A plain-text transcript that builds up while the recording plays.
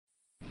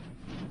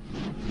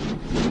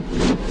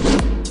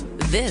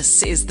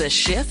This is the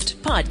Shift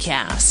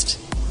Podcast.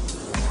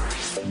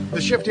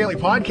 The Shift Daily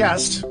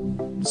Podcast.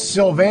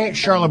 Sylvain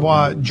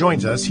Charlebois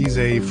joins us. He's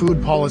a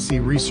food policy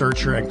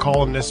researcher and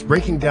columnist,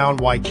 breaking down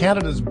why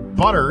Canada's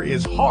butter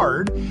is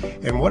hard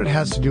and what it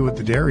has to do with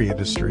the dairy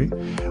industry.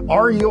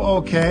 Are you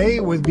okay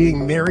with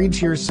being married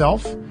to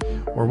yourself?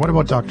 Or what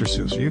about Dr.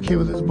 Seuss? Are you okay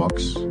with his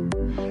books?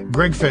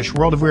 Greg Fish,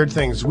 World of Weird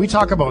Things. We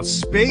talk about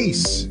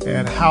space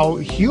and how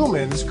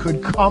humans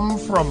could come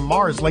from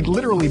Mars, like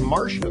literally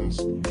Martians.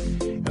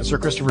 And Sir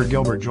Christopher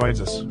Gilbert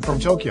joins us from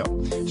Tokyo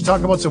to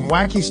talk about some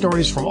wacky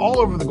stories from all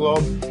over the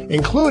globe,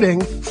 including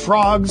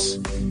frogs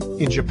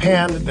in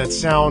Japan that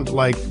sound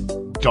like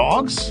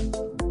dogs.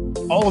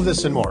 All of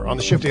this and more on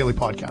the Shift Daily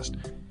Podcast.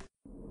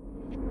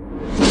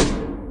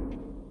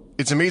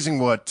 It's amazing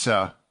what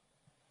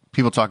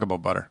people talk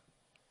about butter.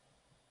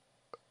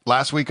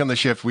 Last week on the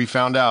Shift, we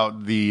found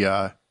out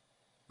the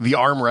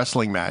arm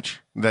wrestling match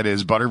that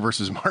is butter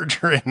versus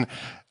margarine.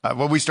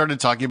 When we started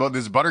talking about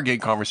this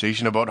Buttergate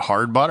conversation about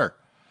hard butter.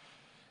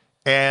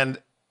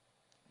 And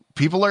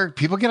people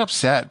get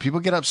upset. People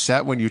get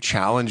upset when you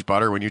challenge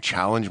butter, when you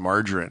challenge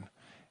margarine.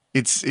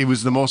 It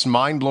was the most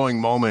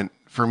mind-blowing moment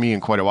for me in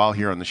quite a while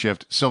here on the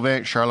Shift.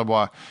 Sylvain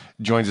Charlebois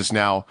joins us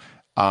now.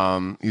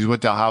 He's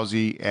with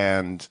Dalhousie,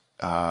 and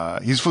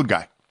he's a food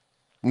guy.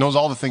 Knows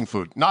all the thing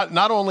food. Not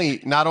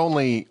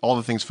only all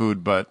the things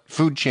food, but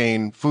food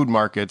chain, food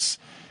markets.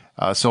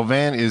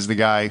 Sylvain is the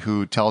guy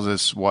who tells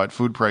us what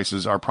food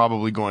prices are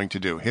probably going to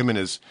do, him and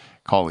his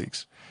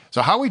colleagues.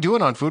 So how are we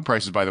doing on food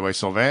prices, by the way,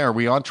 Sylvain? Are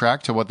we on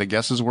track to what the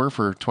guesses were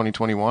for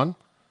 2021?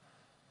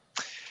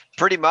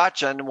 Pretty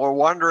much, and we're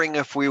wondering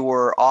if we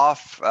were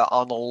off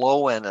on the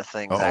low end of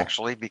things,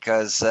 actually,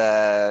 because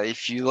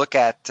if you look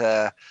at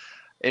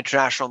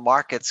international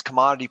markets,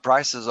 commodity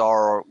prices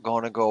are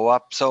going to go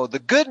up. So the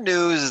good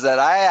news is that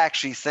I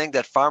actually think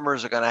that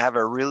farmers are going to have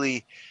a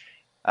really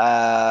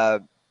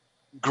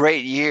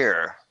great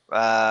year.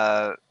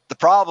 The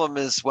problem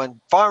is when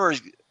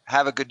farmers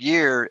have a good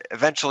year,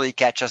 eventually it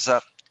catches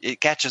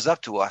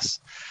up to us,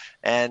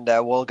 and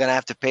we're going to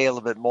have to pay a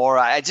little bit more.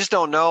 I just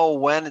don't know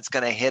when it's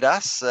going to hit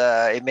us.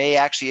 It may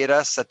actually hit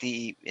us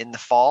in the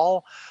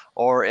fall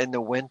or in the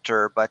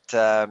winter, but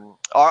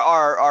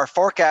our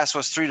forecast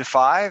was 3 to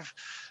 5.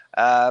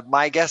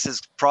 My guess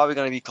is probably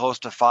going to be close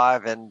to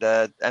 5. And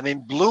I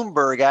mean,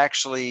 Bloomberg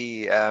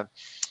actually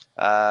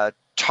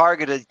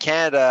targeted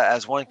Canada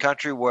as one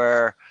country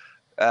where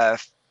the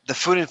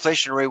food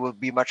inflation rate will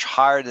be much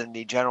higher than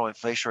the general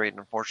inflation rate,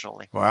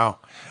 unfortunately. Wow.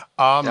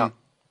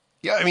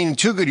 Yeah, I mean,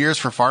 2 good years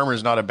for farmers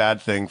is not a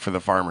bad thing for the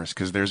farmers,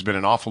 because there's been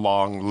an awful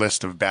long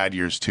list of bad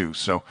years too.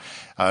 So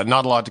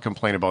not a lot to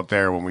complain about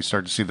there when we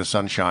start to see the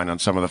sunshine on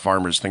some of the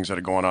farmers, things that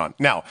are going on.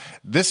 Now,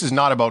 this is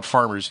not about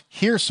farmers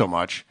here so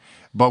much,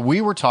 but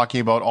we were talking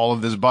about all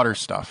of this butter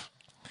stuff.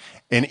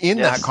 And in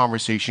that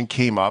conversation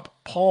came up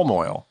palm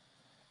oil.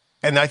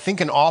 And I think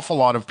an awful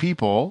lot of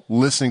people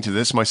listening to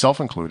this, myself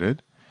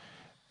included,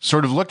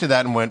 sort of looked at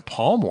that and went,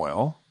 palm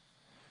oil?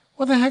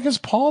 What the heck is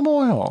palm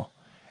oil?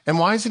 And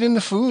why is it in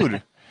the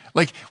food?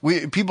 Like,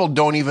 people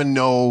don't even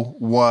know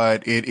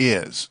what it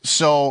is.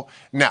 So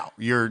now,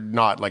 you're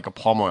not like a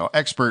palm oil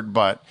expert,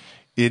 but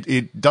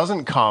it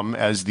doesn't come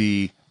as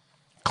the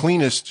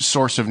cleanest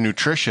source of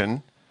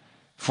nutrition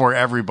for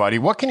everybody.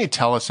 What can you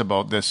tell us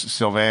about this,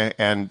 Sylvain,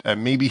 and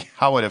maybe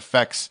how it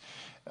affects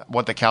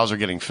what the cows are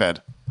getting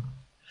fed?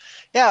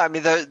 Yeah, I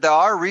mean, there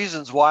are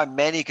reasons why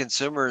many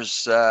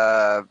consumers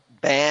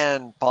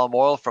ban palm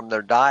oil from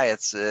their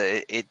diets.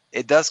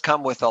 It does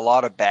come with a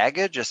lot of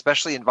baggage,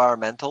 especially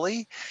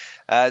environmentally.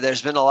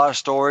 There's been a lot of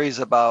stories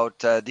about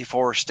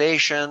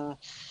deforestation.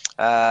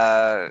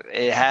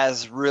 It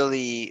has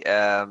really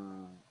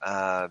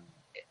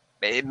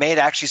it made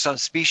actually some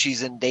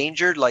species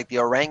endangered, like the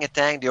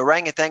orangutan. The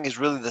orangutan is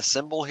really the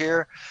symbol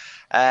here.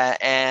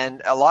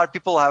 And a lot of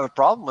people have a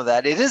problem with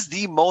that. It is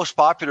the most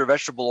popular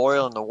vegetable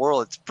oil in the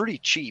world. It's pretty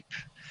cheap.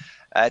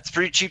 It's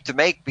pretty cheap to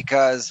make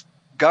because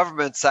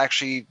governments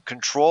actually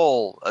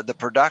control the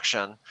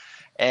production,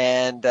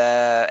 and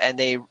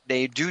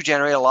they do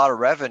generate a lot of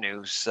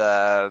revenues,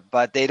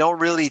 but they don't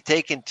really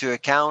take into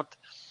account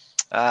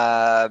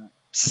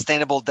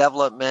sustainable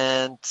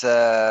development.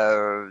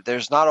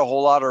 There's not a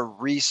whole lot of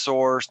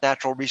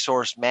natural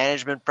resource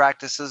management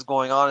practices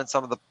going on in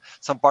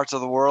some parts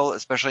of the world,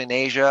 especially in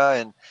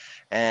Asia,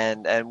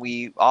 and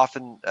we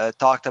often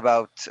talked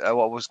about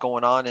what was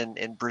going on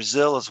in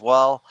Brazil as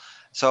well.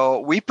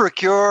 So we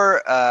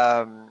procure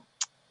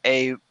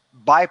a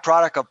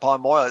byproduct of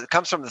palm oil. It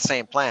comes from the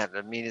same plant.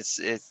 I mean, it's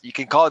you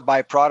can call it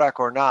byproduct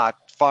or not.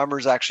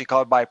 Farmers actually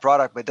call it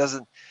byproduct, but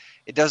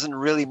it doesn't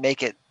really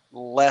make it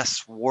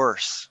less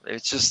worse.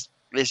 It's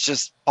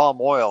just palm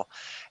oil,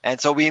 and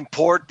so we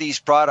import these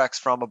products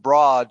from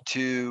abroad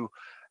to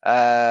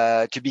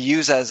be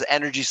used as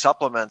energy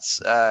supplements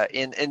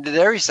in the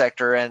dairy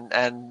sector. And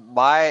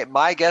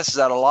my guess is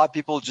that a lot of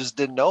people just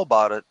didn't know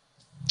about it.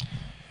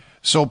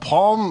 So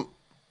palm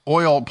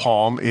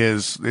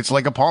it's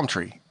like a palm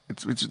tree.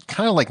 it's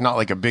kind of like not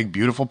like a big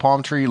beautiful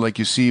palm tree like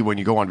you see when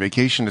you go on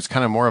vacation. It's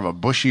kind of more of a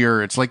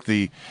bushier. It's like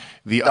the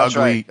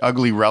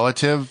ugly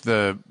relative,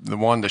 the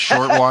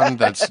short one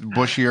that's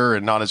bushier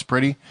and not as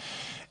pretty.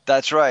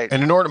 That's right.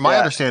 And my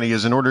understanding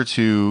is in order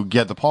to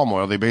get the palm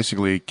oil, they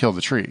basically kill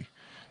the tree.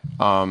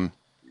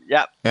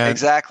 Yeah,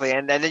 exactly.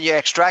 And then you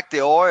extract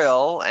the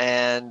oil,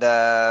 and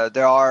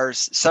there are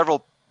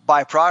several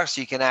byproducts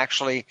you can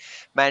actually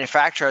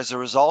manufacture as a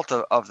result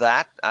of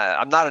that.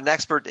 I'm not an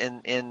expert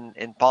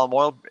in palm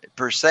oil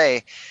per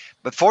se,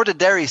 but for the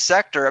dairy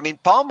sector, I mean,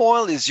 palm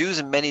oil is used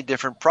in many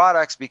different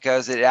products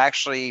because it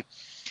actually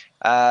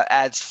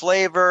adds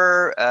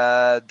flavor.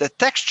 The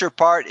texture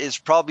part is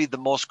probably the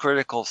most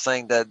critical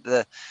thing.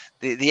 That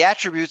the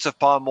attributes of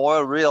palm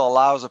oil really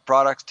allows a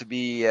product to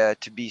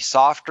be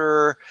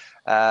softer.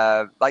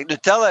 Like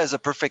Nutella is a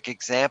perfect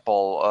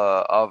example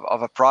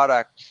of a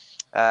product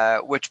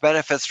which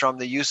benefits from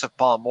the use of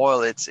palm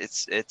oil.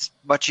 It's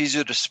much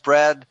easier to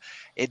spread.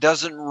 It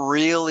doesn't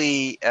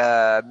really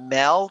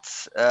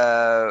melt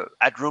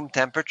at room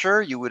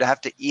temperature. You would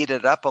have to eat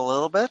it up a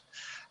little bit.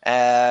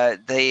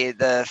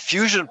 The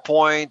fusion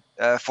point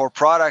for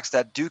products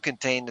that do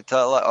contain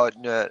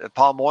Nutella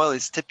palm oil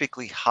is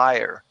typically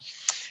higher,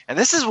 and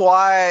this is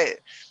why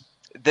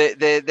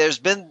there's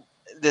been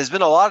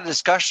a lot of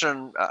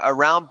discussion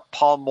around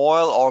palm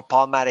oil or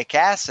palmatic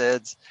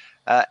acids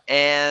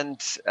and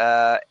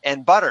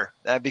butter,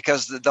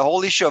 because the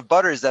whole issue of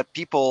butter is that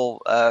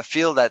people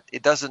feel that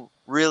it doesn't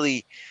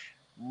really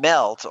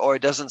melt or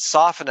it doesn't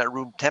soften at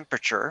room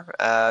temperature.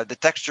 The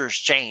textures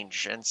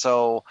change, and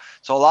so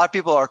a lot of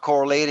people are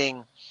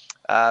correlating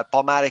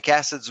palmatic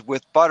acids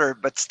with butter,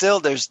 but still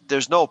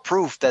there's no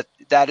proof that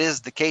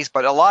is the case.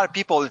 But a lot of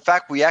people, in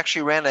fact, we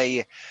actually ran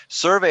a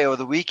survey over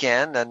the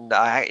weekend, and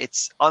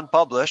it's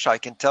unpublished, I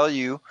can tell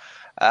you.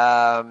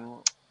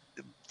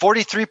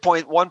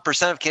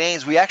 43.1% of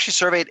Canadians, we actually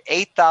surveyed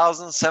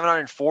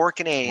 8,704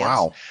 Canadians.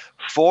 Wow.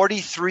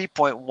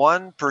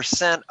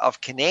 43.1% of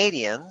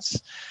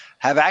Canadians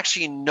have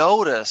actually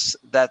noticed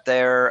that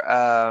their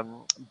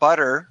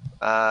butter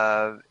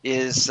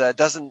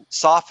doesn't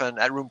soften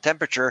at room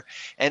temperature,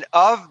 and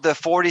of the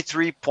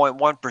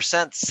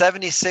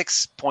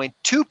 43.1%,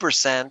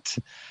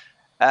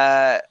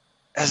 76.2%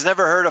 has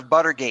never heard of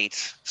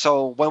Buttergate.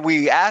 So when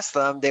we asked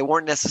them, they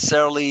weren't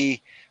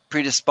necessarily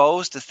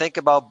predisposed to think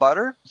about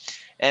butter,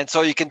 and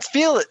so you can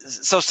feel it.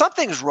 So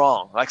something's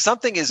wrong. Like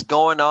something is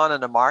going on in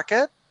the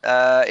market.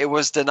 It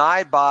was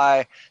denied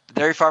by the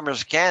Dairy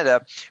Farmers of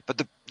Canada, but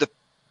the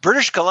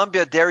British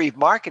Columbia Dairy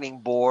Marketing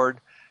Board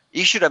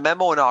issued a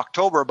memo in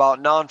October about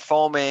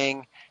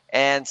non-foaming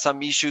and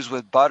some issues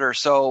with butter.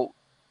 So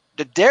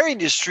the dairy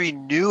industry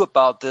knew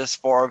about this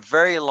for a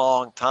very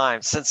long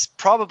time, since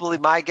probably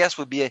my guess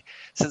would be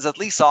since at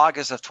least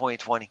August of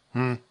 2020.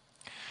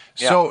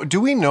 So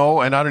do we know,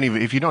 and I don't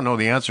even, if you don't know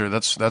the answer,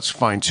 that's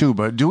fine too,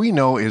 but do we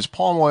know, is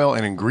palm oil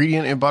an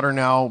ingredient in butter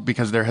now?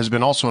 Because there has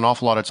been also an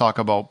awful lot of talk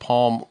about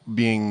palm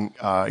being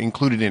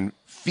included in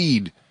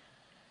feed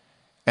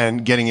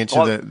and getting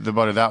into the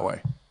butter that way.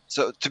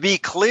 So to be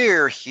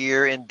clear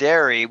here, in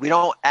dairy, we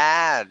don't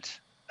add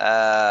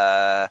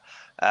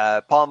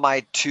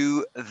palmite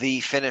to the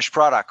finished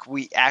product.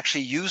 We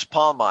actually use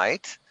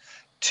palmite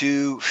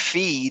to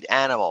feed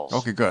animals.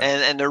 Okay, good.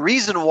 And the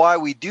reason why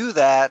we do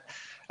that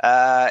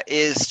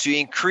is to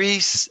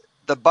increase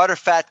the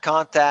butterfat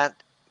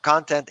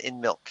content in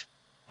milk.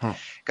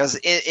 Because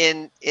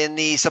in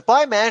the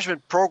supply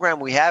management program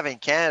we have in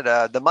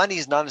Canada, the money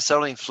is not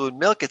necessarily in fluid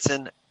milk, it's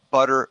in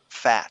butter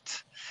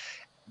fat.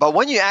 But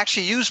when you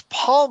actually use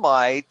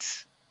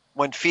palmite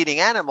when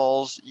feeding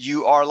animals,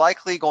 you are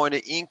likely going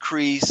to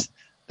increase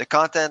the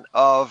content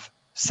of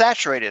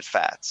saturated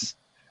fats,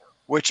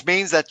 which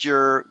means that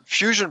your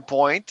fusion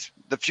point,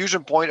 the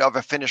fusion point of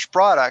a finished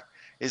product,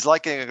 is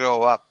likely to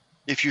go up.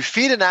 If you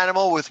feed an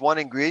animal with one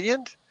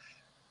ingredient,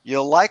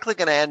 you're likely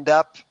going to end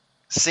up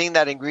seeing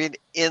that ingredient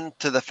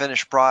into the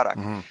finished product.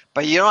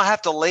 But you don't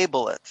have to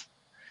label it.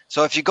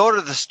 So if you go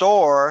to the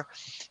store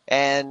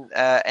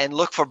and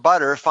look for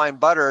butter, find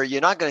butter,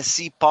 you're not going to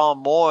see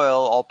palm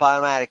oil or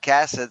palmatic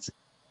acids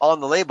on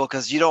the label,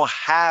 because you don't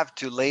have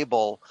to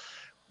label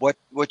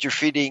what you're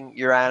feeding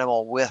your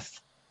animal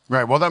with.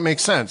 Right. Well, that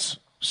makes sense.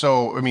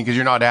 So, I mean, because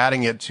you're not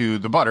adding it to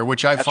the butter,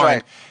 which I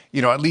find,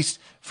 at least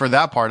for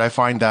that part, I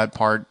find that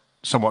part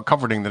somewhat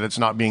comforting, that it's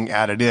not being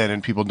added in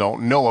and people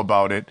don't know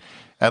about it,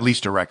 at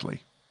least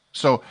directly.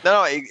 So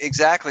no,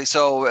 exactly.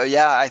 So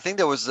I think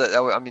there was.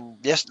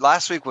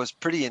 Last week was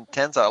pretty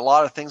intense. A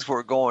lot of things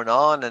were going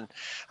on, and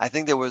I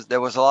think there was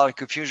a lot of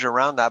confusion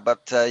around that.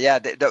 But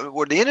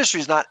the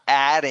industry is not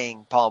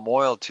adding palm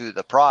oil to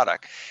the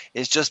product;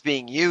 it's just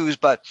being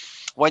used. But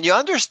when you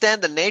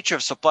understand the nature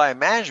of supply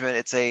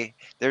management,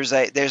 there's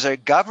a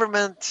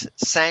government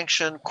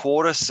sanctioned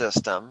quota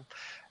system.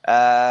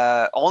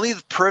 Only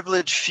the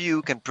privileged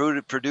few can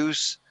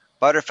produce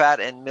butterfat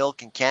and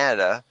milk in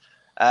Canada.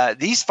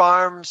 These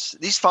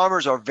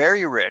farmers are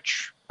very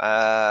rich.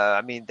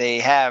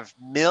 They have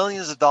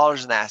millions of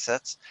dollars in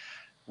assets.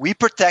 We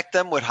protect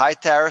them with high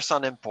tariffs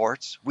on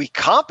imports. We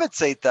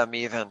compensate them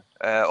even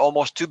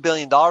almost $2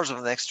 billion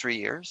over the next 3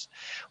 years.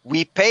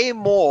 We pay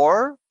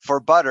more for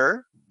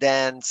butter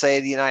than, say,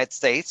 the United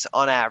States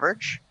on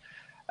average.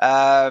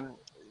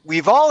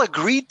 We've all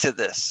agreed to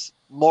this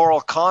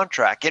moral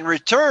contract. In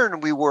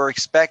return, we are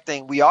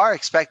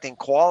expecting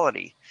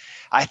quality.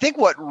 I think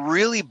what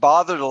really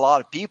bothered a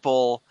lot of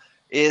people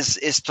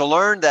is to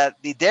learn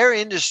that the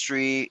dairy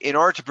industry, in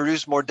order to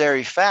produce more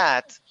dairy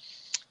fat,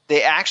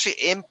 they actually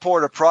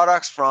import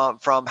products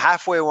from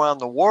halfway around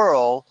the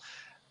world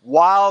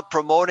while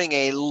promoting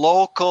a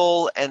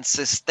local and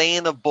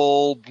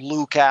sustainable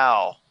blue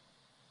cow.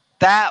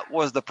 That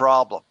was the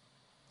problem.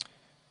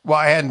 Well,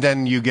 and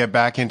then you get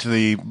back into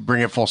the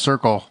bring it full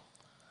circle,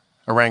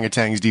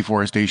 orangutans,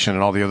 deforestation,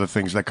 and all the other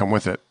things that come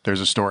with it.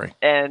 There's a story.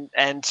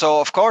 And so,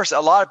 of course,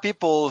 a lot of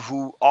people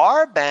who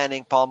are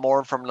banning palm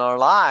oil from their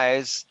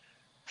lives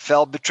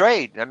felt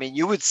betrayed. I mean,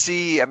 you would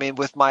see,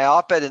 with my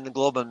op-ed in the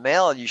Globe and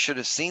Mail, you should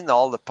have seen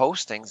all the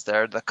postings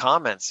there, the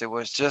comments. It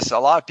was just a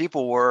lot of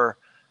people were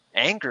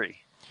angry.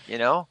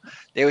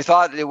 They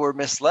thought they were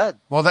misled.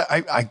 Well,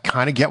 I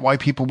kind of get why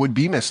people would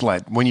be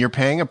misled when you're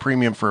paying a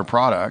premium for a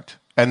product.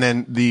 And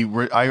then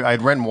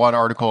I'd read one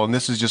article, and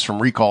this is just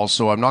from recalls,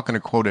 so I'm not going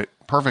to quote it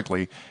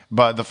perfectly,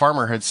 but the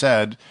farmer had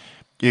said,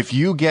 if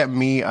you get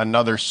me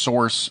another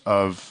source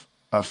of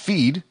a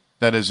feed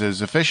that is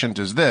as efficient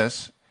as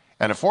this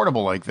and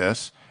affordable like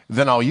this,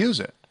 then I'll use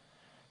it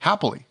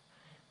happily.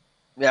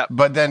 Yeah.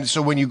 But then,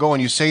 so when you go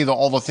and you say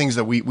all the things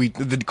that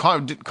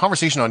the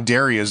conversation on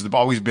dairy has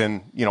always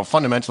been,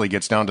 fundamentally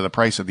gets down to the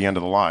price at the end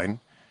of the line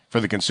for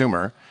the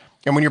consumer.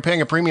 And when you're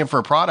paying a premium for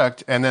a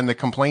product and then the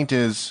complaint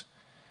is,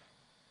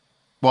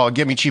 well,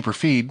 give me cheaper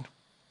feed,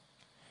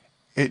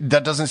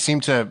 that doesn't seem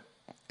to,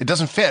 it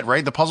doesn't fit,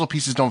 right? The puzzle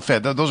pieces don't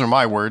fit. Those are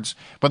my words.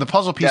 But the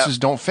puzzle pieces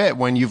don't fit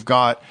when you've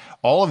got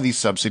all of these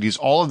subsidies,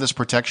 all of this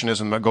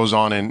protectionism that goes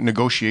on in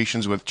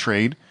negotiations with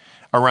trade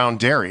around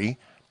dairy.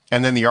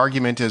 And then the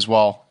argument is,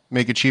 well,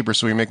 make it cheaper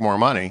so we make more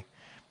money.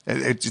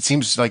 It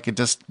seems like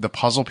the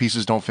puzzle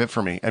pieces don't fit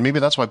for me. And maybe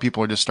that's why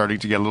people are just starting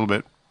to get a little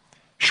bit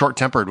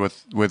short-tempered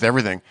with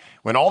everything.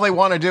 When all they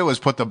want to do is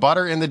put the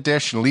butter in the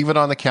dish and leave it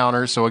on the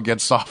counter so it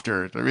gets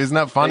softer. Isn't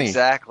that funny?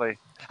 Exactly.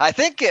 I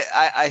think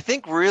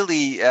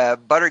really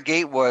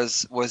Buttergate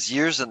was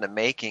years in the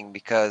making,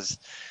 because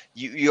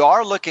you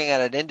are looking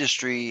at an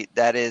industry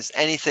that is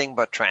anything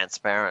but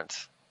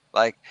transparent.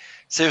 Like,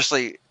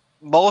 seriously,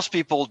 most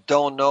people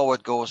don't know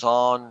what goes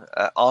on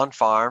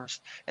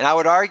farms. And I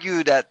would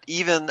argue that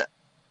even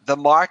the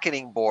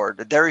marketing board,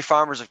 the Dairy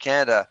Farmers of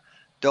Canada,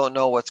 don't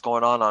know what's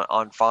going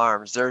on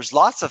farms. There's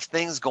lots of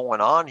things going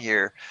on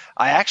here.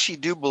 I actually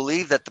do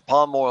believe that the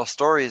palm oil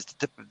story is the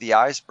tip of the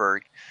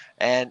iceberg.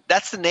 And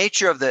that's the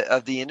nature of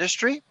the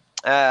industry.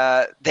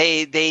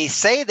 They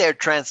say they're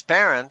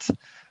transparent,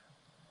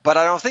 but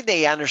I don't think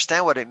they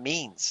understand what it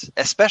means,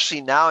 especially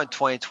now in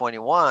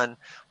 2021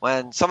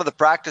 when some of the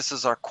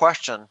practices are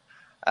questioned.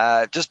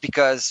 Just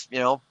because,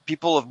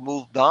 people have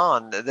moved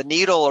on. The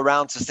needle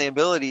around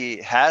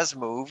sustainability has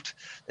moved.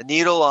 The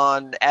needle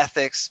on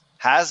ethics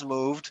has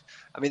moved.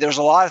 There's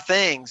a lot of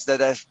things that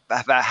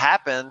have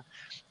happened,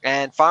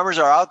 and farmers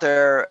are out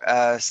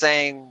there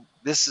saying,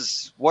 this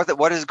is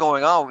what is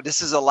going on.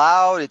 This is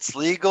allowed. It's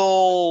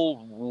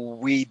legal.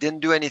 We didn't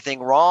do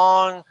anything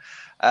wrong.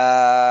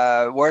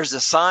 Where's the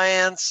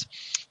science?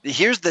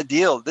 Here's the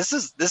deal. This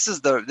is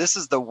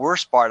the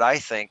worst part, I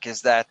think,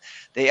 is that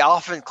they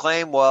often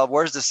claim, well,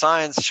 where's the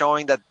science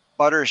showing that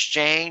butter has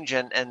changed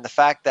and the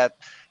fact that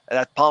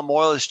palm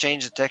oil has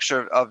changed the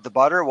texture of the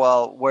butter?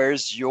 Well,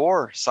 where's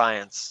your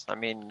science?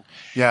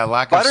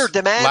 Lack of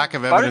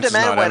evidence is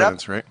not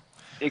evidence, right?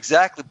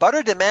 Exactly.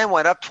 Butter demand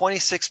went up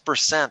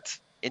 26%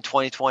 in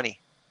 2020.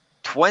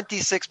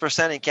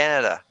 26% in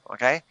Canada,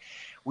 okay?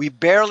 We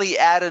barely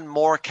added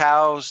more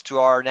cows to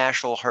our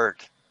national herd.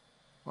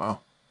 Wow.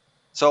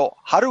 So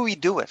how do we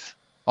do it?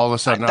 All of a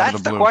sudden, out of the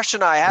blue. That's the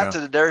question I have to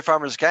the Dairy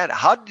Farmers of Canada.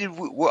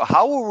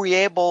 How were we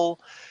able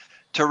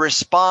to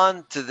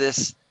respond to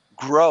this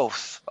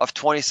growth of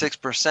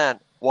 26%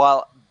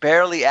 while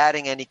barely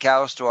adding any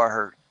cows to our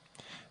herd?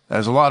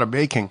 There's a lot of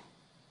baking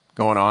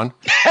going on.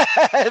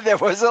 There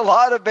was a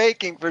lot of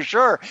baking for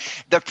sure.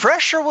 The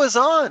pressure was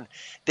on.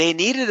 They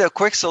needed a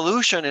quick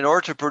solution in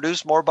order to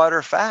produce more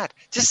butter fat.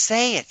 Just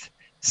say it.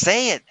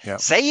 Say it. Yep.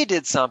 Say you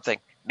did something.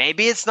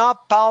 Maybe it's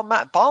not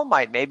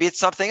palmite. Maybe it's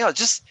something else.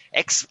 Just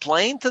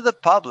explain to the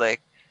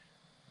public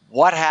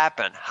what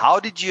happened. How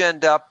did you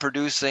end up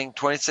producing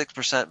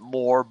 26%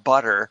 more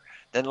butter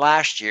than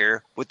last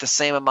year with the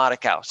same amount of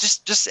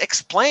cows? Just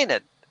explain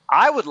it.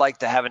 I would like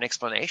to have an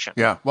explanation.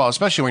 Yeah, well,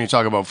 especially when you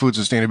talk about food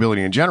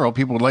sustainability in general,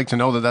 people would like to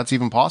know that that's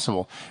even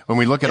possible. When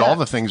we look at all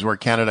the things where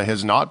Canada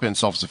has not been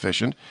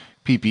self-sufficient,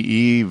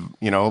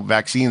 PPE,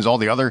 vaccines, all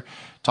the other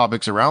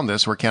topics around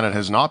this where Canada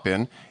has not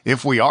been,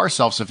 if we are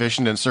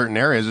self-sufficient in certain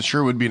areas, it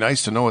sure would be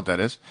nice to know what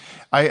that is.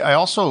 I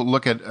also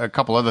look at a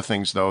couple other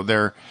things, though.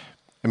 There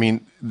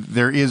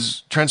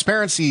is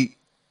transparency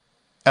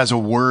as a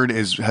word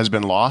has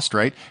been lost,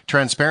 right?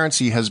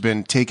 Transparency has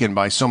been taken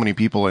by so many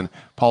people in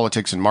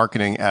politics and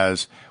marketing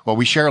as, well,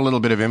 we share a little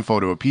bit of info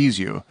to appease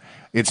you.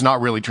 It's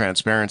not really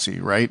transparency,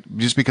 right?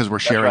 Just because we're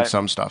sharing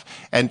some stuff.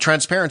 And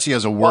transparency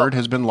as a word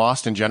has been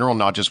lost in general,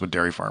 not just with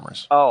dairy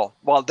farmers. Oh,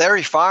 well,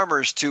 dairy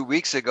farmers 2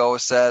 weeks ago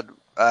said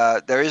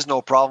there is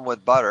no problem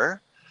with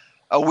butter.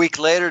 A week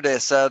later, they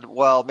said,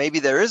 well, maybe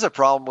there is a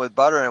problem with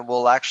butter and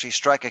we'll actually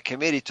strike a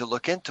committee to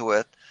look into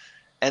it.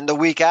 And the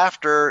week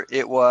after,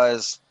 it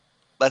was,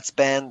 let's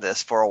ban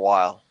this for a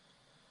while.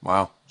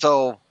 Wow.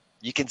 So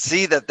you can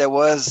see that there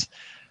was,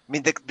 I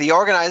mean, the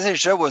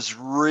organization was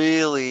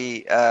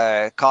really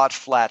caught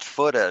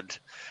flat-footed.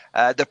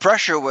 The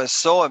pressure was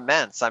so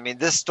immense. I mean,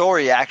 this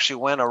story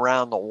actually went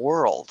around the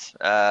world.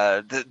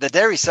 The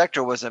dairy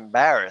sector was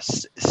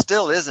embarrassed,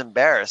 still is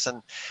embarrassed.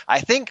 And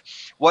I think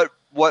what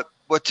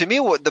to me,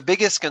 what the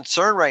biggest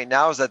concern right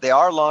now is that they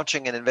are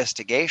launching an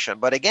investigation.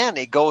 But again,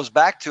 it goes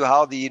back to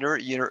how the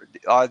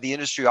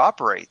industry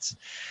operates.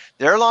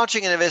 They're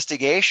launching an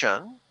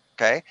investigation.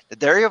 Okay, the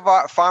Dairy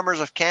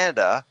Farmers of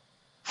Canada,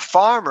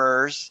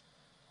 farmers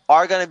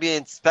are going to be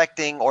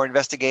inspecting or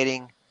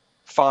investigating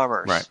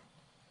farmers. Right.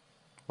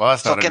 Well,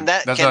 that's not an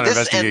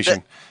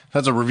investigation.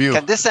 That's a review.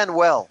 Can this end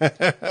well?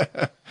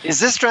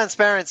 Is this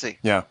transparency?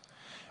 Yeah.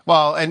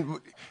 Well, and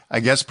I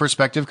guess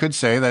perspective could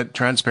say that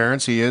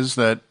transparency is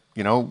that,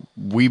 you know,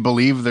 we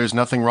believe there's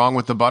nothing wrong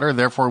with the butter,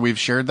 therefore we've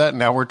shared that, and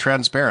now we're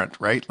transparent,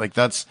 right? Like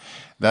that's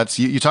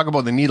you talk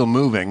about the needle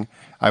moving.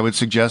 I would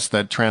suggest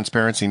that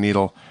transparency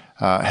needle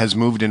has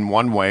moved in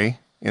one way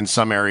in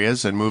some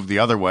areas and moved the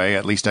other way,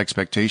 at least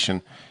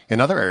expectation in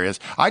other areas.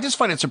 I just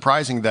find it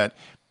surprising that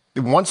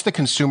once the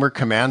consumer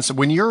commands,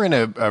 when you're in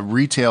a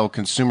retail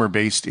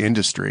consumer-based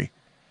industry,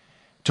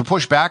 to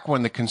push back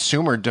when the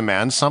consumer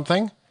demands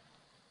something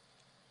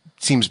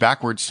seems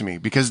backwards to me,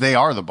 because they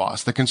are the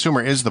boss. The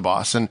consumer is the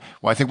boss. And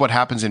I think what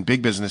happens in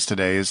big business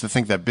today is to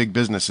think that big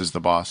business is the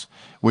boss,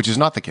 which is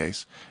not the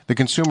case. The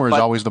consumer is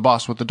always the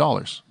boss with the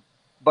dollars.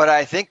 But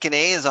I think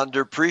Canadians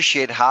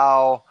underappreciate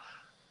how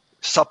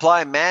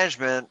supply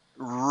management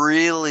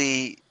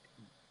really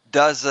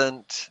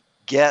doesn't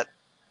get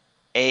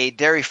a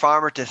dairy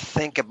farmer to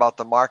think about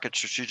the market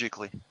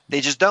strategically.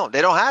 They just don't.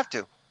 They don't have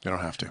to. They don't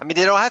have to. I mean,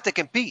 they don't have to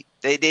compete.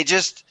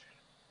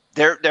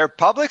 They're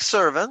public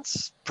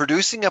servants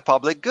producing a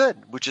public good,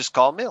 which is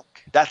called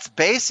milk. That's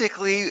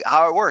basically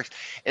how it works.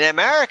 In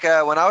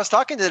America, when I was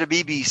talking to the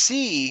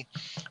BBC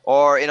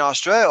or in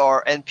Australia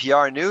or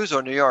NPR News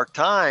or New York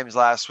Times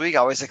last week,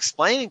 I was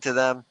explaining to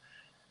them,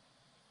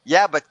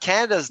 yeah, but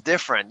Canada's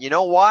different. You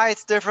know why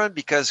it's different?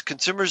 Because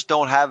consumers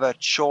don't have a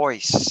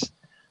choice.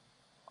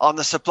 On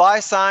the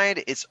supply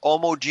side, it's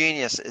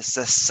homogeneous. It's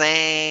the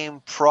same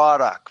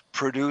product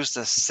produced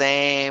the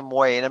same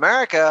way. In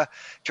America,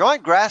 if you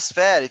want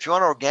grass-fed, if you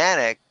want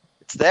organic,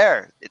 it's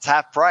there. It's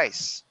half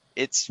price.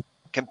 It's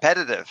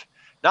competitive.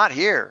 Not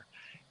here.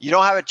 You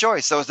don't have a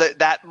choice. So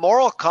that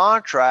moral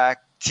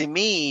contract, to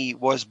me,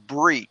 was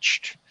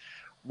breached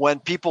when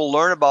people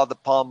learn about the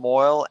palm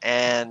oil,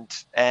 and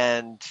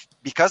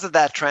because of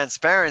that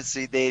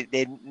transparency,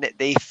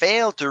 they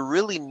failed to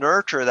really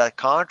nurture that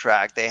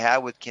contract they had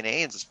with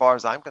Canadians, as far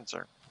as I'm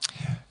concerned.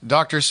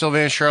 Dr.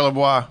 Sylvain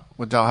Charlebois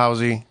with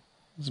Dalhousie.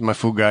 This is my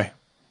food guy.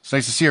 It's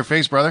nice to see your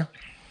face, brother.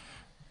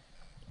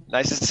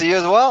 Nice to see you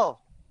as well.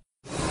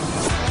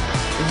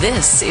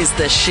 This is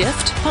the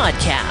Shift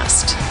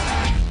Podcast.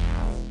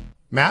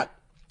 Matt,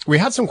 we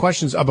had some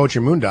questions about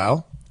your moon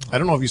dial. I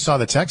don't know if you saw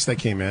the text that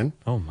came in.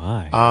 Oh,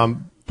 my.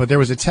 But there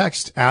was a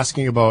text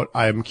asking about,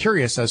 I'm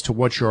curious as to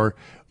what your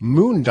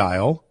moon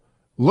dial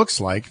looks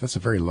like. That's a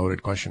very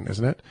loaded question,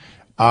 isn't it?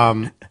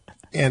 And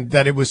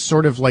that it was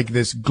sort of like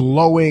this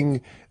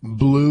glowing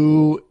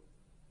blue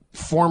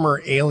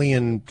former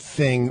alien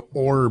thing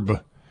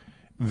orb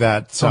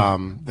that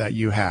that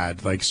you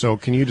had. Like, so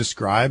can you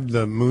describe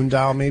the moon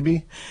dial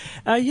maybe?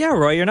 Yeah,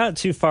 Roy, you're not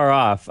too far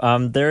off.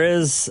 There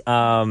is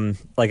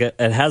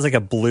it has like a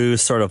blue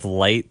sort of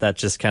light that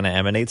just kind of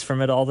emanates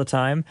from it all the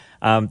time.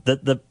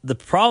 The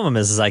problem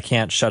is I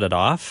can't shut it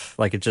off.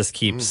 Like, it just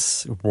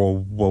keeps whoa,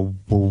 whoa,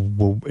 whoa,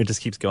 whoa. It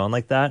just keeps going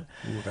like that.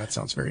 Ooh, that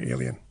sounds very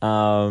alien.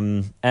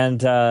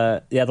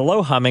 The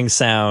low humming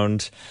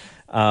sound.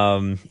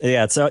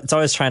 It's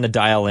always trying to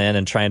dial in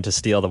and trying to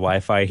steal the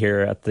Wi-Fi here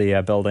at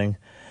the building.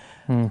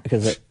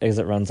 Because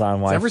it runs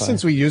on Wi-Fi. Ever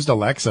since we used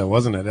Alexa,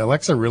 wasn't it?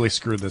 Alexa really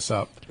screwed this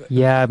up.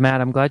 Yeah,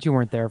 Matt, I'm glad you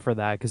weren't there for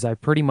that, because I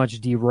pretty much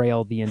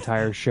derailed the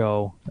entire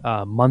show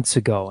months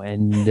ago.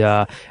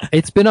 And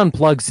it's been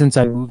unplugged since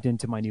I moved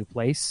into my new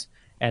place,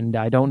 and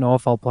I don't know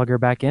if I'll plug her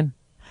back in.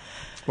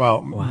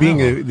 Well,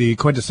 being the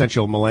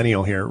quintessential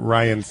millennial here,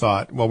 Ryan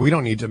thought, well, we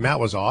don't need to. Matt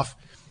was off.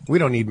 We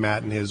don't need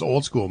Matt and his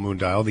old school moon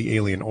dial, the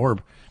alien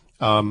orb.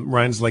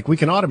 Ryan's like, we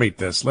can automate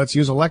this. Let's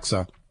use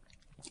Alexa.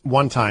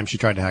 One time she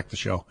tried to hack the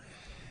show.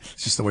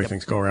 It's just the way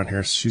things go around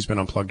here. She's been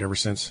unplugged ever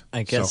since.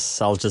 I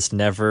guess I'll just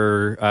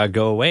never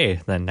go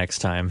away then next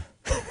time.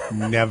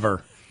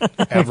 Never.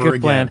 Ever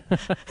again.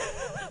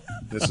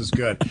 This is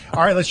good.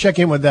 All right, let's check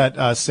in with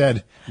that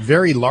said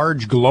very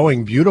large,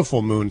 glowing,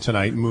 beautiful moon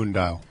tonight, moon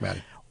dial,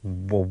 Maddie. Yep,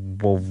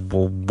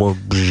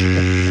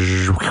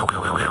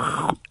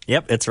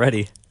 it's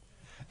ready.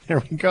 There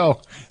we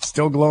go.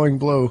 Still glowing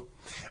blue.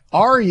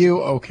 Are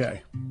you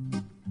okay?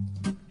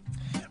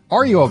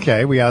 Are you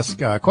okay? We ask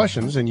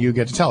questions, and you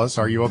get to tell us,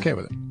 are you okay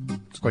with it?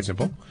 It's quite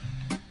simple.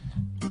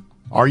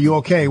 Are you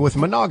okay with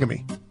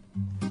monogamy?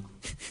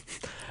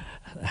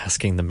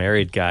 Asking the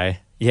married guy.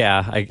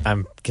 Yeah, I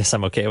guess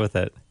I'm okay with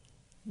it.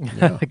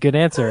 Yeah. Good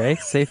answer, eh?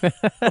 Safe.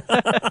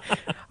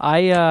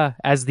 I,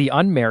 as the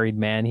unmarried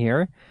man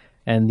here,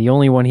 and the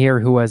only one here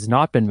who has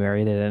not been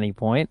married at any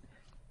point,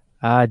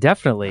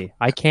 definitely.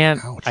 I can't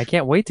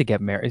wait to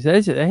get married.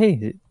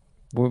 Hey,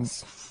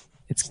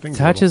 it's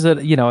touches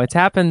it. You know, it's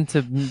happened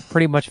to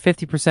pretty much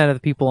 50% of the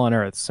people on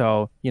Earth.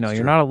 So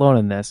you're not alone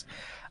in this.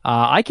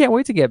 I can't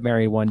wait to get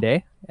married one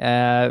day.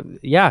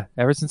 Yeah,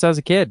 ever since I was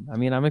a kid. I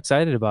mean, I'm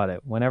excited about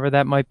it. Whenever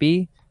that might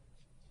be,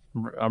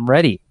 I'm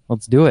ready.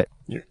 Let's do it.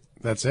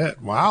 That's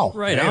it. Wow.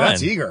 Right hey, on.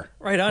 That's eager.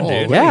 Right on,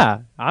 Holy. dude.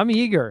 Yeah, I'm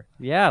eager.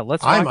 Yeah,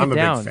 let's lock I'm it a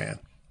down. big fan.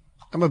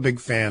 I'm a big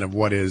fan of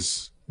what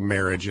is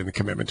marriage and the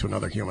commitment to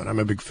another human. I'm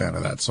a big fan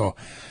of that. So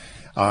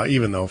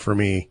even though for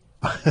me,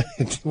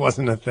 it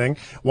wasn't a thing,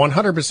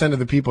 100% of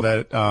the people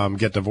that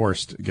get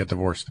divorced,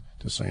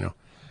 just so you know.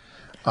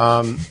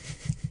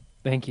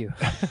 Thank you.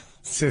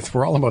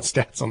 We're all about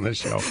stats on this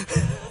show.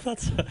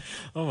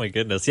 Oh my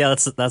goodness. Yeah,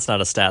 that's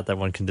not a stat that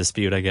one can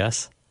dispute, I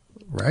guess.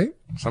 Right?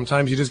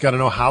 Sometimes you just got to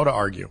know how to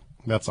argue.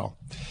 That's all.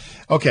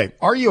 Okay.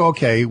 Are you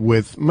okay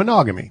with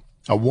monogamy?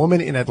 A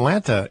woman in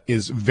Atlanta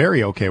is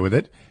very okay with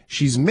it.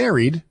 She's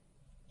married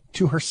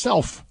to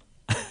herself.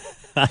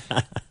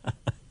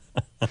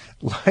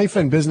 Life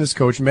and business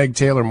coach Meg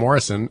Taylor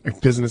Morrison,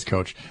 business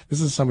coach.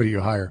 This is somebody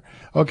you hire.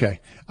 Okay.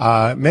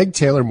 Meg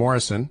Taylor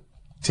Morrison.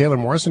 Taylor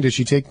Morrison, did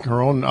she take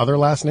her own other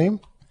last name?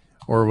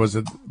 Or was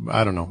it,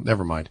 I don't know,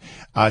 never mind.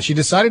 She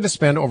decided to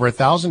spend over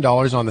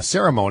 $1,000 on the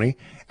ceremony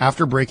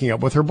after breaking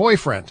up with her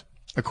boyfriend.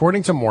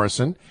 According to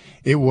Morrison,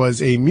 it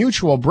was a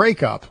mutual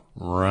breakup.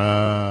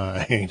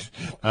 Right.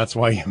 That's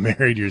why you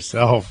married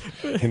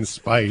yourself in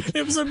spite.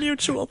 It was a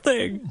mutual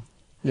thing.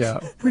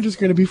 Yeah. We're just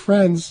going to be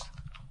friends.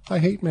 I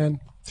hate men.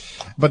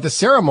 But the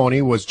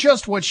ceremony was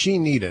just what she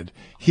needed.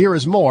 Here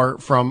is more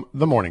from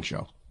The Morning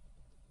Show.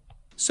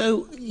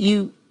 So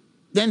you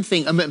then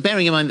think,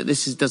 bearing in mind that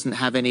this doesn't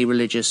have any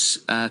religious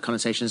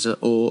connotations,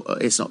 or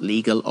it's not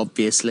legal,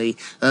 obviously,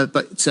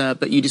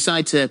 but you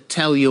decide to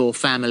tell your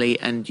family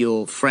and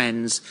your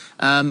friends.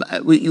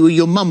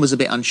 Your mum was a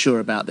bit unsure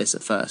about this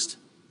at first.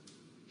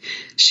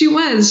 She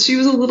was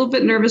a little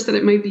bit nervous that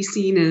it might be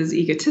seen as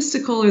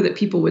egotistical or that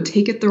people would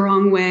take it the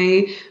wrong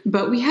way.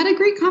 But we had a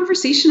great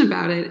conversation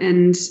about it.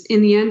 And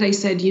in the end, I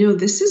said,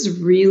 this is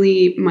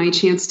really my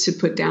chance to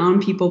put down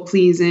people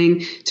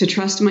pleasing, to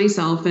trust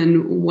myself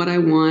and what I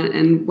want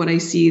and what I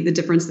see the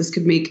difference this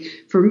could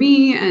make for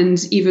me and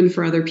even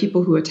for other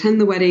people who attend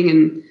the wedding.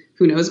 And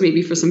who knows,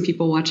 maybe for some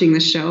people watching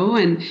the show.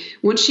 And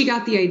once she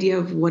got the idea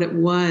of what it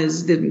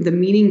was, the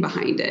meaning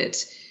behind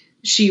it,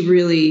 she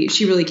really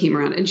came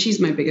around, and she's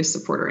my biggest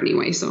supporter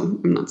anyway, so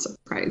I'm not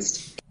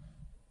surprised.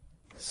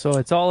 So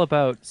it's all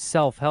about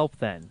self-help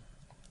then,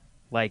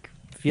 like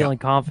feeling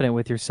confident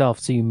with yourself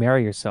so you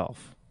marry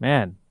yourself.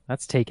 Man,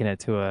 that's taking it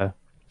to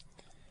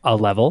a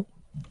level.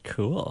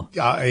 Cool.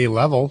 A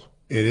level.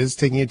 It is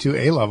taking it to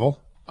a level.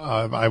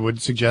 I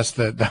would suggest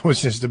that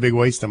was just a big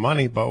waste of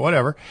money, but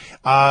whatever.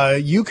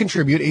 You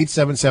contribute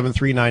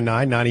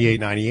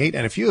 877-399-9898,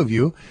 and a few of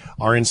you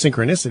are in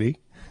synchronicity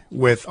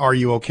with Are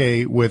You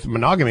Okay with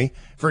Monogamy?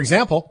 For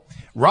example,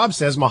 Rob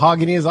says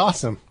mahogany is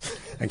awesome.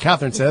 And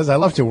Catherine says, I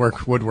love to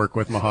woodwork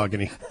with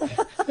mahogany.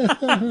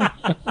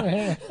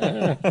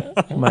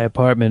 My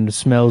apartment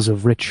smells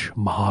of rich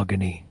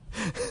mahogany.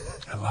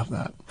 I love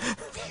that.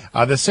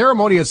 The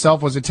ceremony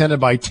itself was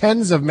attended by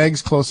tens of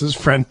Meg's closest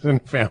friends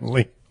and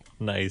family.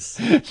 Nice.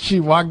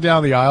 She walked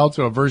down the aisle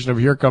to a version of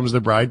Here Comes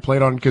the Bride,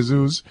 played on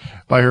kazoos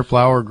by her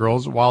flower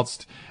girls,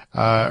 whilst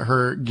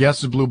her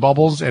guests blew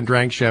bubbles and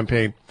drank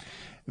champagne.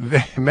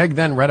 Meg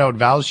then read out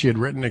vows she had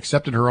written,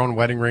 accepted her own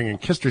wedding ring,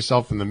 and kissed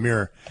herself in the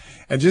mirror.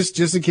 And just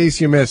in case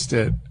you missed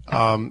it,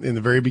 in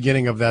the very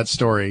beginning of that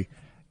story,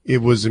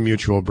 it was a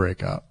mutual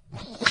breakup.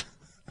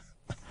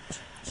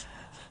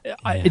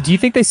 Do you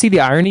think they see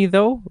the irony,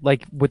 though?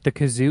 Like, with the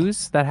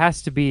kazoos? That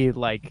has to be,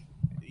 like,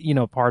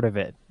 part of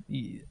it.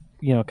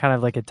 Kind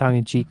of like a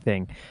tongue-in-cheek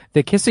thing.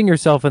 The kissing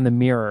yourself in the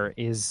mirror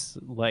is,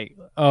 like,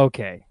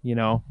 okay,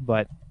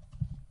 but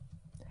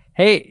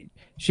hey,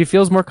 she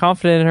feels more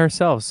confident in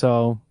herself,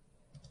 so.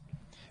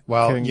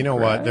 Well, Congrats. You know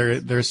what?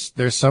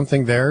 There's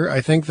something there.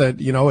 I think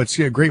that, it's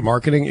great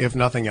marketing, if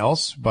nothing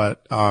else,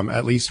 but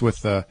at least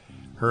with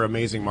her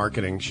amazing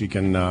marketing, she's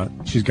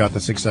got the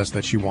success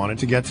that she wanted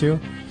to get to.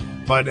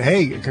 But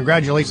hey,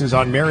 congratulations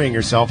on marrying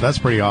yourself. That's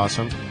pretty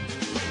awesome.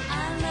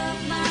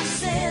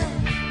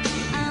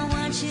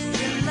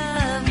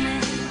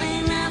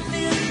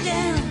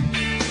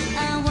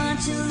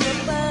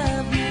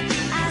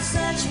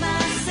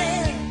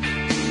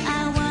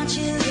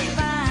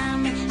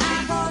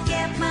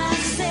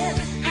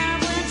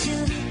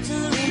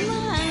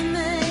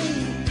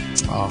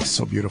 Oh,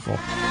 so beautiful.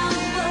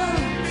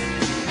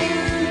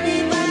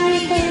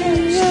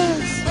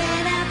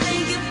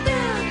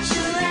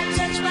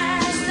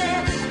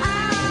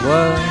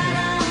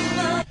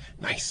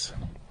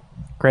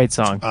 Great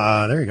song.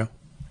 There you go.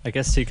 I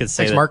guess you could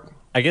say Thanks, that, Mark.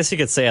 I guess you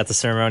could say at the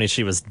ceremony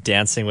she was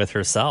dancing with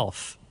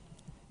herself.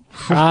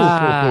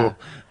 Ah.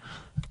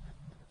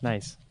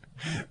 Nice.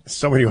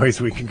 So many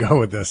ways we can go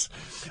with this.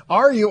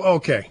 Are you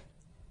okay?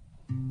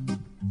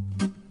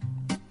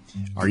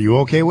 Are you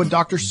okay with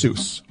Dr.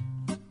 Seuss?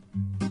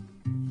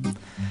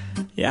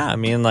 Yeah, I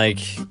mean, like,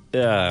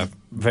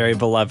 very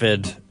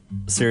beloved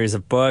series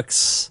of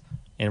books,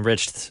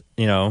 enriched,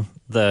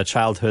 the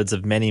childhoods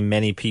of many,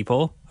 many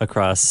people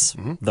across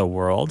the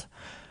world.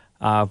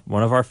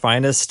 One of our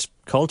finest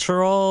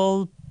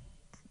cultural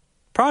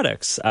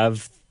products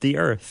of the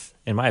earth,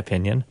 in my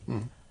opinion.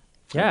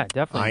 Yeah,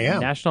 definitely. I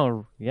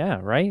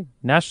am. Right?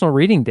 National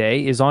Reading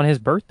Day is on his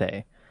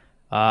birthday.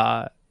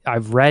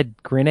 I've read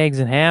Green Eggs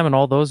and Ham and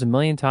all those a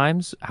million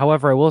times.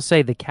 However, I will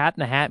say the Cat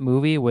in the Hat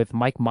movie with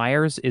Mike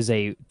Myers is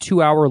a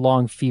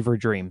 2-hour-long fever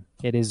dream.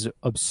 It is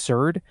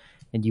absurd,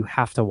 and you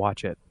have to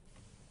watch it.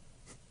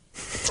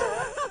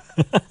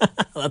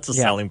 That's a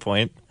selling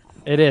point.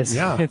 It is.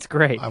 Yeah. It's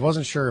great. I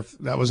wasn't sure if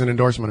that was an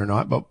endorsement or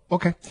not, but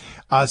okay.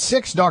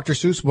 6 Dr.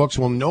 Seuss books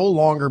will no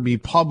longer be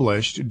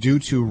published due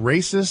to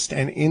racist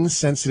and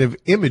insensitive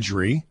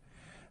imagery.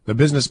 The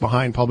business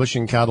behind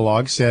publishing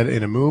catalogs said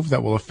in a move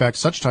that will affect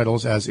such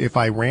titles as If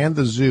I Ran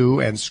the Zoo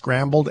and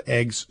Scrambled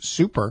Eggs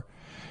Super.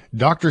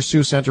 Dr.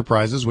 Seuss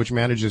Enterprises, which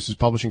manages his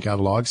publishing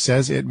catalog,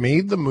 says it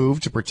made the move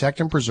to protect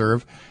and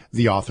preserve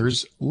the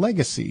author's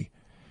legacy.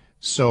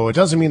 So it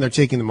doesn't mean they're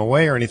taking them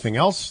away or anything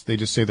else. They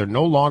just say they're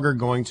no longer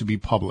going to be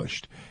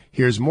published.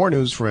 Here's more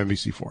news from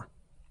NBC4.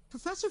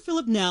 Professor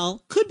Philip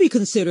Nell could be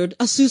considered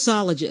a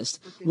Seussologist,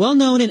 well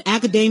known in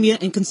academia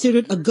and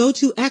considered a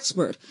go-to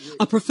expert.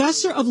 A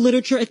professor of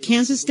literature at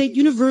Kansas State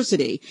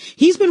University,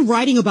 he's been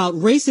writing about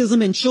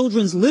racism in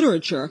children's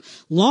literature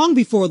long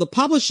before the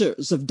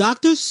publishers of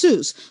Dr.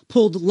 Seuss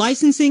pulled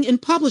licensing and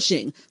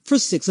publishing for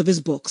 6 of his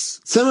books.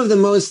 Some of the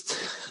most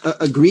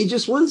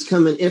egregious ones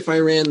come in If I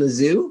Ran the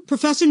Zoo.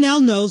 Professor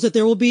Nell knows that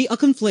there will be a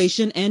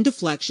conflation and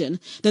deflection,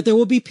 that there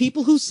will be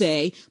people who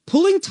say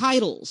pulling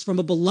titles from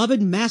a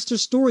beloved master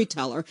storyteller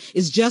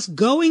is just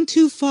going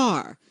too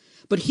far.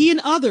 But he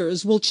and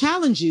others will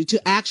challenge you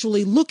to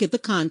actually look at the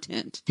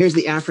content. Here's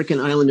the African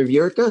island of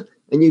Yurka,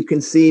 and you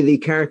can see the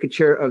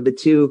caricature of the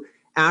 2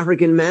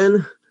 African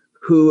men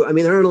who, I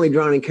mean, they're not only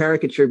drawn in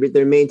caricature, but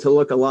they're made to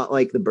look a lot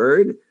like the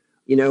bird,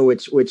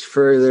 which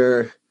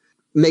further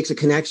makes a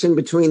connection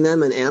between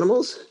them and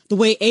animals. The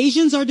way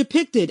Asians are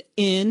depicted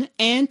in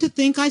And to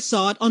Think I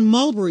Saw It on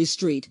Mulberry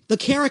Street, the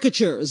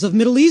caricatures of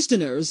Middle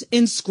Easterners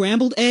in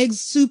Scrambled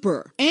Eggs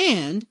Super,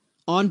 and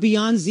on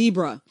Beyond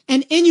Zebra,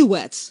 and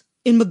Inuits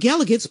in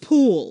McGilligan's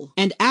Pool,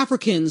 and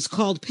Africans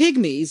called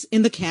pygmies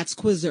in The Cat's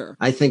Quizzer.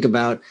 I think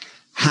about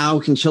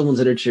how can children's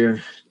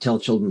literature tell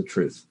children the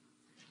truth?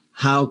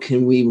 How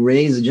can we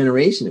raise a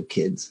generation of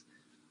kids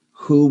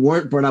who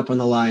weren't brought up on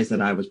the lies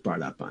that I was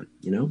brought up on,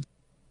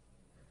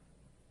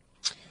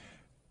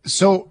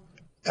 So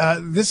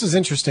this is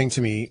interesting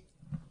to me.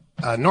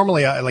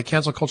 Normally, like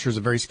cancel culture is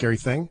a very scary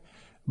thing,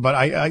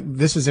 but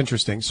this is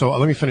interesting. So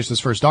let me finish this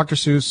first. Dr.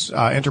 Seuss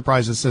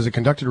Enterprises says it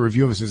conducted a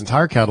review of his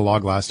entire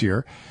catalog last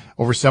year.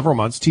 Over several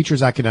months,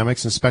 teachers,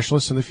 academics, and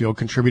specialists in the field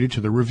contributed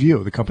to the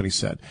review, the company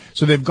said.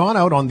 So they've gone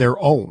out on their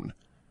own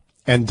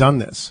and done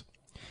this.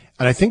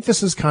 And I think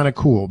this is kind of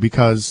cool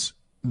because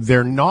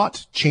they're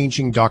not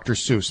changing Dr.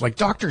 Seuss. Like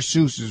Dr.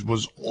 Seuss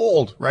was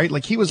old, right?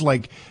 Like he was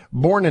like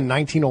born in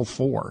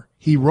 1904.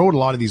 He wrote a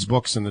lot of these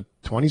books in the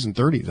 20s and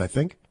 30s, I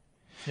think.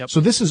 Yep.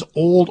 So this is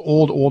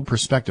old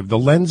perspective. The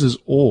lens is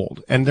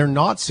old, and they're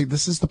not. See,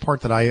 this is the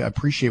part that I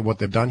appreciate what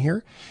they've done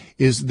here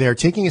is they're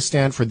taking a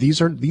stand for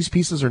these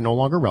pieces are no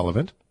longer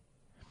relevant.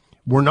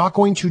 We're not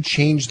going to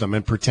change them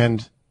and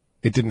pretend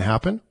it didn't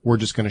happen. We're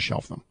just going to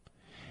shelf them.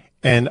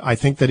 And I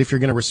think that if you're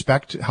going to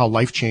respect how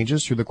life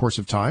changes through the course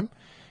of time,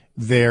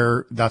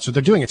 that's what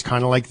they're doing. It's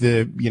kind of like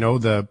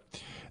the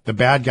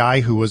bad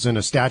guy who was in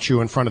a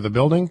statue in front of the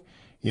building,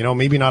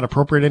 maybe not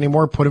appropriate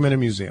anymore. Put him in a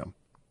museum,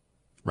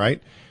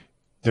 right?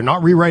 They're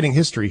not rewriting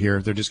history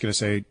here. They're just going to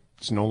say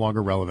it's no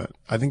longer relevant.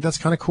 I think that's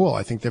kind of cool.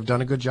 I think they've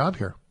done a good job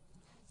here.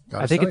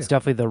 I think it's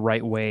definitely the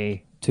right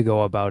way to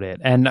go about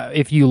it. And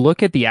if you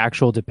look at the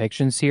actual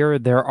depictions here,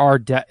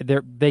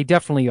 they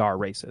definitely are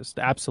racist.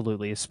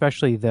 Absolutely.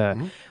 Especially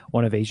the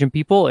one of Asian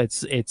people. It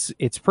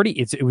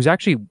was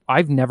actually,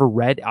 I've never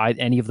read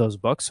any of those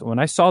books. When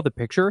I saw the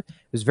picture,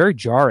 it was very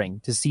jarring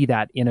to see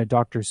that in a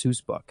Dr.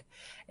 Seuss book.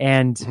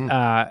 And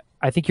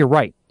I think you're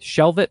right.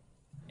 Shelve it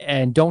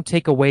and don't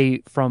take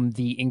away from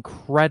the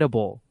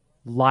incredible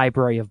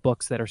library of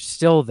books that are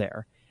still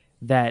there,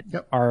 that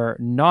are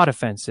not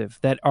offensive,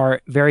 that are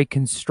very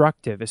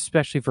constructive,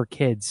 especially for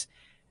kids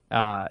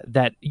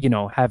that,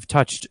 have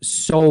touched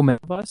so many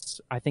of us.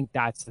 I think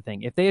that's the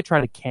thing. If they had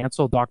tried to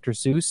cancel Dr.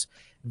 Seuss,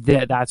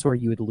 that's where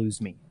you would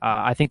lose me.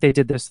 I think they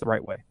did this the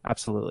right way.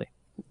 Absolutely.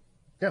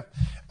 Yeah.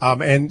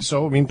 And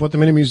so, put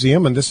them in a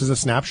museum, and this is a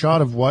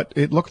snapshot of what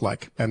it looked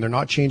like. And they're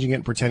not changing it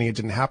and pretending it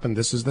didn't happen.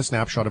 This is the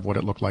snapshot of what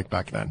it looked like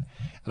back then.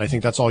 And I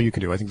think that's all you can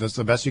do. I think that's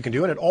the best you can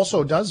do. And it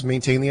also does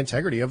maintain the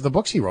integrity of the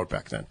books he wrote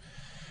back then.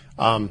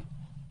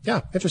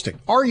 Yeah, interesting.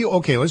 Are you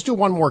okay? Let's do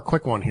one more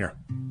quick one here.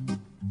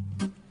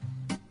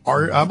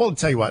 Well,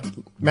 tell you what,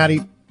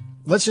 Maddie,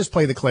 let's just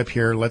play the clip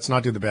here. Let's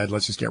not do the bed.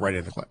 Let's just get right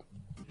into the clip.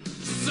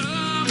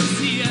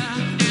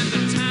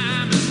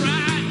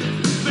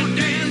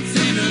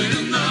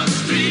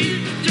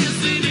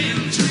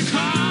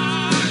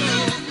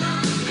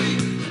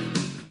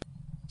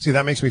 See,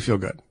 that makes me feel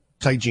good.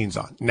 Tight jeans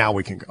on. Now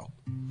we can go.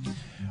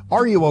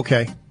 Are you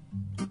okay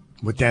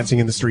with dancing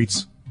in the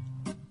streets?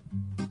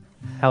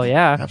 Hell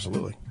yeah.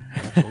 Absolutely.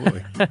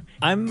 Absolutely.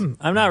 I'm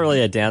not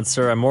really a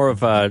dancer. I'm more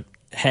of a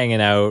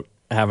hanging out,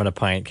 having a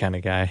pint kind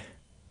of guy.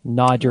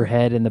 Nod your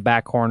head in the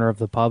back corner of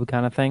the pub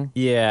kind of thing.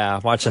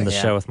 Yeah, watching the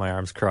show with my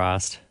arms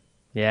crossed.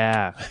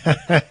 Yeah.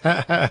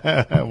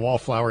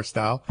 Wallflower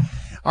style.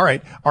 All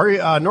right.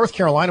 Our North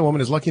Carolina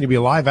woman is lucky to be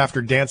alive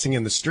after dancing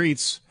in the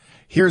streets.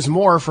 Here's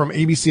more from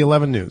ABC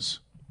 11 News.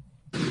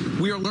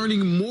 We are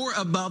learning more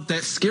about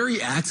that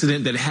scary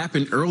accident that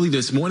happened early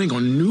this morning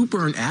on New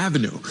Bern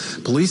Avenue.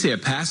 Police say a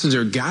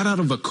passenger got out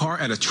of a car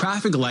at a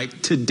traffic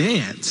light to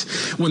dance.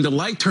 When the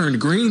light turned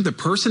green, the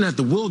person at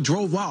the wheel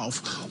drove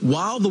off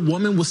while the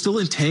woman was still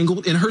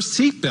entangled in her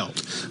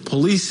seatbelt.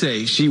 Police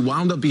say she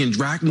wound up being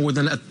dragged more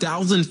than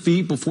 1,000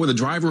 feet before the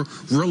driver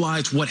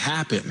realized what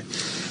happened.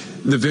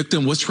 The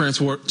victim was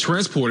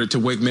transported to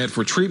Wake Med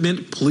for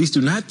treatment. Police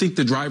do not think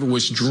the driver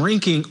was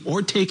drinking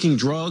or taking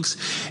drugs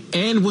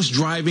and was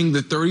driving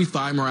the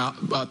 35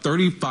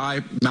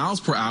 miles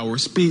per hour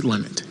speed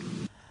limit.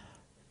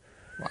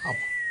 Wow.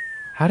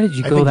 How did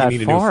you I go think that you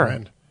need far? A new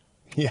friend.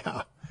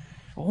 Yeah.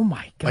 Oh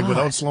my God. Like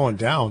without slowing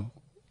down.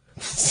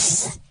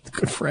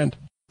 Good friend.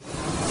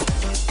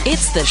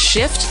 It's the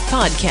Shift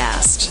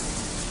Podcast.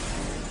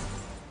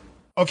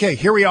 Okay,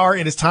 here we are.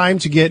 It is time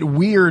to get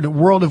weird.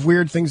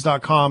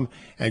 Worldofweirdthings.com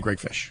and Greg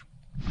Fish.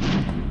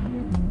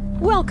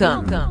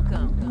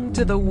 Welcome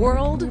to the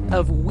world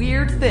of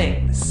weird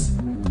things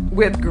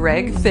with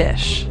Greg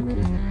Fish.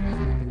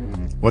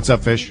 What's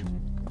up, Fish?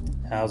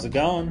 How's it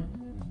going?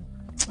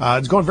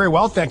 It's going very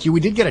well, thank you.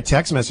 We did get a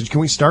text message. Can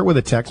we start with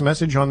a text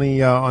message on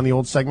the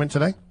old segment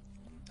today?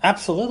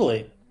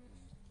 Absolutely.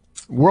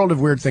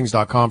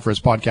 Worldofweirdthings.com for his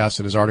podcast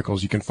and his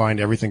articles. You can find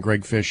everything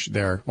Greg Fish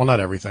there. Well, not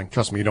everything.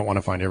 Trust me, you don't want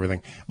to find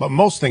everything. But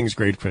most things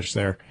Greg Fish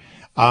there.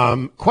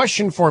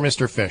 Question for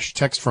Mr. Fish.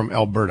 Text from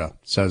Alberta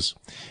says,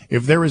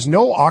 if there is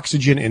no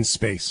oxygen in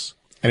space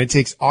and it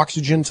takes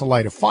oxygen to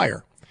light a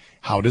fire,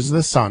 how does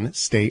the sun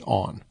stay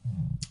on?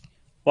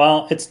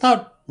 Well, it's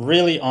not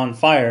really on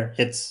fire.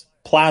 It's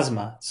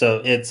plasma.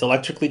 So it's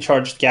electrically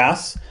charged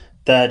gas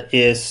that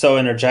is so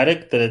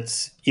energetic that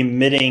it's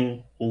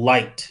emitting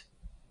light.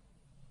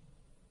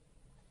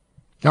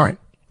 All right.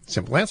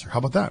 Simple answer. How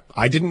about that?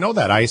 I didn't know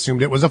that. I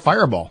assumed it was a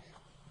fireball.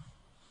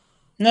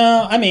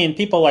 No, I mean,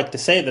 people like to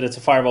say that it's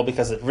a fireball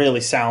because it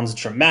really sounds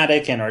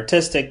dramatic and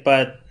artistic,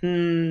 but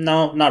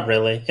no, not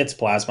really. It's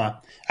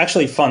plasma.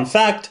 Actually, fun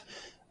fact,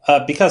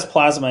 because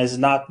plasma is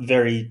not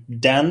very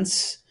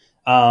dense,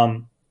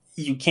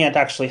 you can't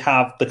actually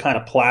have the kind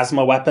of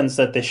plasma weapons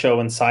that they show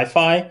in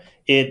sci-fi.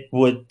 It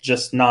would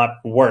just not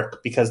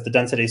work because the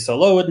density is so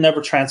low, it would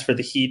never transfer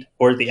the heat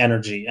or the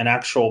energy. An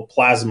actual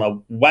plasma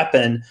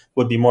weapon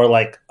would be more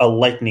like a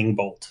lightning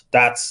bolt.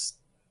 That's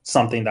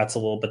something that's a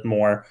little bit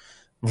more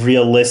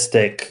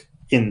realistic,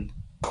 in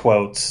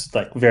quotes,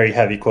 like very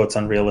heavy quotes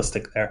on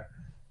realistic there.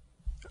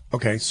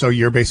 Okay, so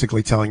you're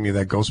basically telling me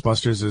that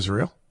Ghostbusters is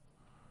real?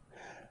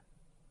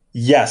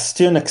 Yes,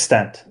 to an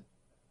extent.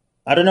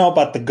 I don't know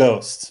about the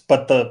ghosts,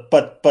 but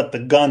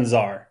the guns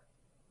are.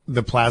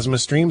 The plasma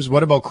streams?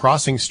 What about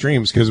crossing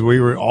streams? Because we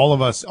were all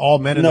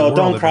men in the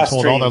world have been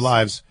told all their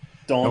lives.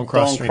 Don't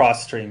cross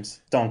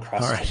streams. Don't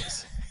cross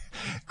streams.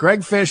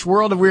 Greg Fish,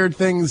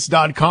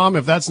 worldofweirdthings.com.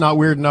 If that's not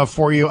weird enough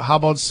for you, how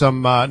about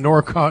some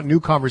new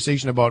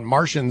conversation about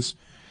Martians?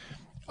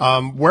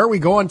 Where are we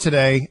going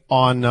today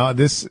on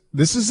this?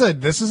 This is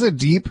a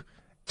deep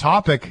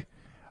topic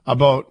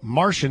about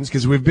Martians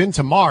because we've been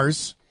to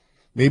Mars.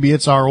 Maybe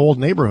it's our old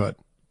neighborhood.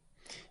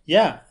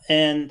 Yeah,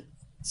 and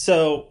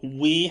so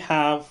we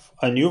have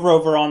a new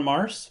rover on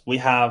Mars. We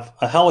have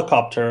a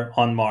helicopter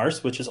on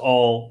Mars, which is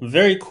all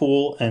very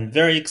cool and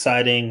very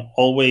exciting.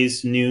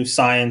 Always new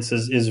science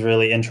is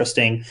really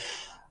interesting.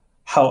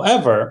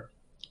 However,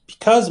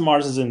 because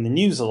Mars is in the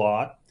news a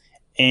lot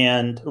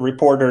and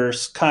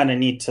reporters kind of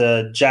need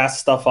to jazz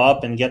stuff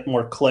up and get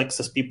more clicks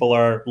as people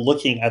are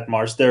looking at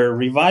Mars, they're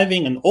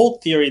reviving an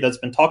old theory that's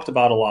been talked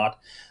about a lot,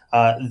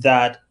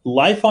 that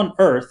life on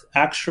Earth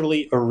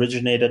actually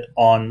originated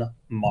on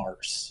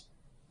Mars.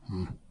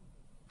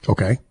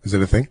 Okay. Is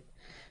it a thing?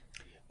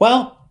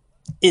 Well,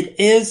 it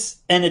is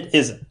and it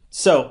isn't.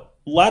 So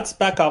let's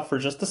back up for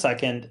just a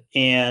second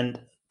and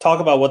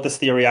talk about what this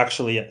theory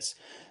actually is.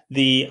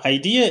 The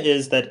idea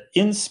is that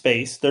in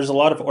space, there's a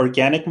lot of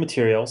organic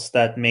materials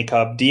that make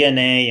up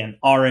DNA and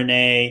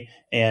RNA,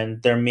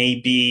 and there may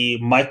be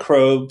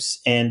microbes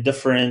and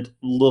different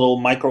little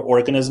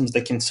microorganisms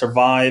that can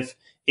survive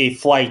a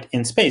flight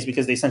in space,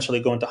 because they essentially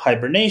go into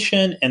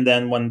hibernation, and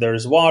then when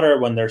there's water,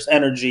 when there's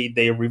energy,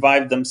 they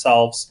revive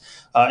themselves.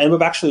 And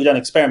we've actually done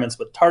experiments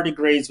with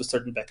tardigrades, with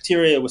certain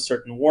bacteria, with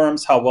certain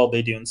worms, how well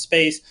they do in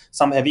space.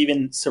 Some have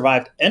even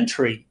survived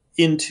entry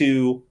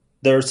into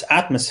the Earth's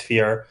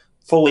atmosphere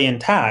fully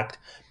intact,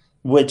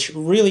 which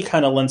really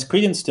kind of lends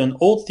credence to an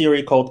old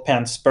theory called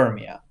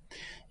panspermia.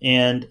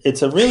 And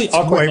it's a really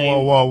awkward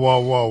name.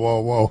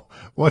 Whoa.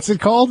 What's it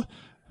called?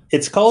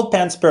 It's called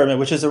panspermia,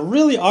 which is a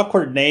really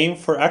awkward name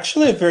for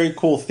actually a very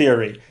cool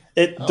theory.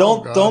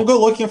 Don't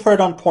go looking for it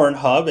on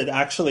Pornhub. It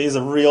actually is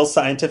a real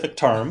scientific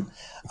term.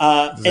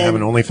 Does it have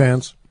an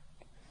OnlyFans?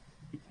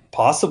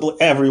 Possibly.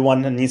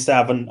 Everyone needs to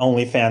have an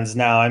OnlyFans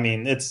now. I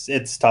mean,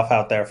 it's tough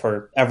out there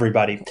for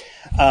everybody.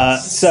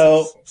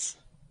 So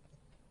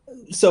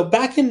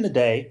back in the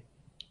day,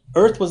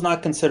 Earth was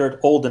not considered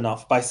old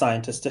enough by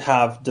scientists to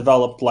have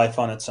developed life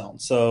on its own.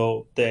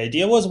 So the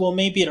idea was, well,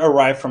 maybe it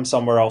arrived from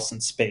somewhere else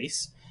in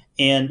space.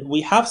 And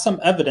we have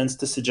some evidence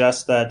to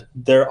suggest that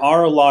there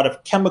are a lot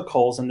of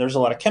chemicals and there's a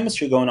lot of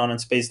chemistry going on in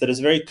space that is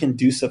very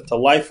conducive to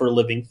life or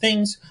living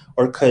things,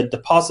 or could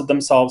deposit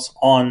themselves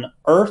on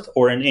Earth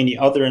or in any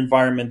other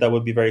environment that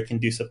would be very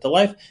conducive to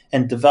life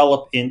and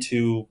develop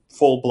into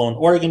full-blown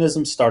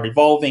organisms, start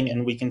evolving,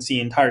 and we can see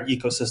entire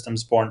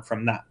ecosystems born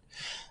from that.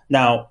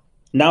 Now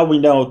we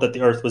know that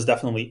the Earth was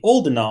definitely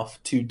old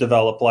enough to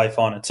develop life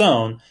on its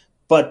own,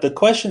 but the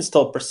question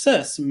still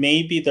persists.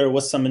 Maybe there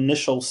was some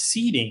initial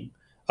seeding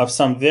of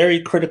some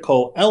very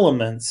critical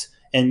elements,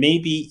 and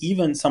maybe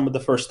even some of the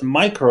first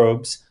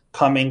microbes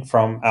coming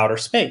from outer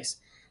space.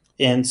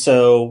 And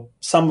so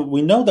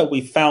we know that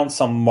we found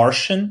some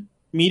Martian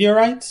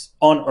meteorites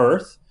on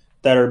Earth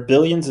that are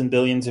billions and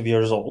billions of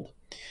years old.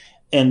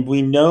 And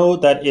we know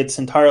that it's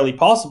entirely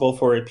possible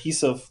for a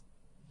piece of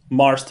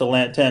Mars to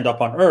end up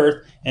on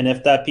Earth. And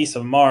if that piece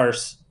of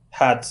Mars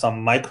had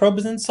some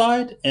microbes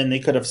inside and they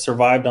could have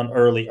survived on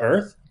early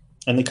Earth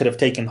and they could have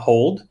taken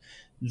hold,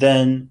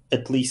 then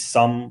at least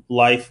some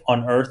life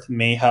on Earth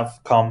may have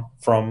come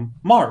from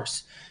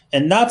Mars.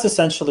 And that's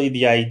essentially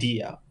the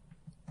idea,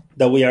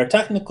 that we are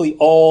technically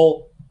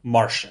all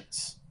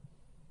Martians.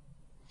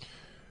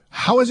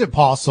 How is it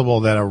possible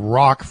that a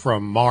rock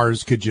from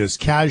Mars could just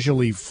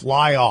casually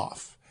fly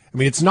off? I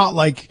mean, it's not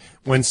like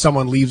when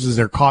someone leaves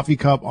their coffee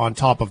cup on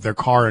top of their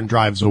car and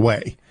drives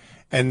away.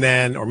 And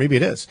then, or maybe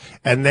it is.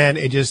 And then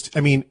it just,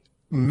 I mean,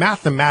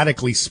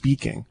 mathematically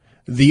speaking,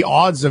 the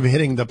odds of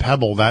hitting the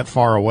pebble that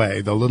far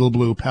away, the little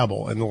blue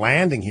pebble, and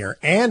landing here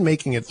and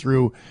making it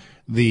through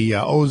the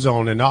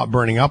ozone and not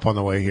burning up on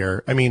the way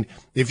here. I mean,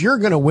 if you're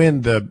going to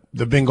win the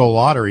bingo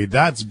lottery,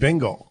 that's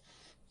bingo.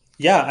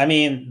 Yeah, I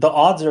mean, the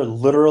odds are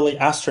literally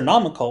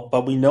astronomical,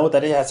 but we know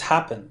that it has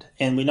happened.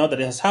 And we know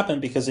that it has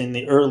happened because in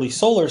the early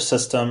solar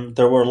system,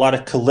 there were a lot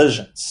of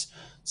collisions.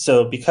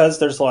 So because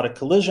there's a lot of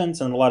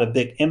collisions and a lot of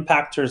big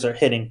impactors are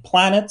hitting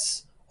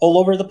planets all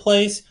over the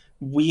place,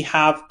 we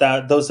have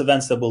those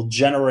events that will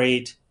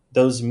generate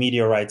those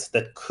meteorites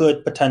that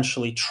could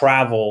potentially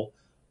travel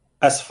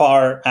as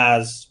far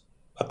as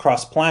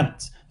across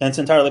planets. And it's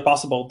entirely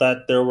possible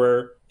that there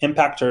were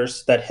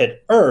impactors that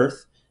hit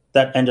Earth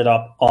that ended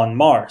up on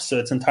Mars. So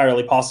it's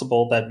entirely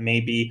possible that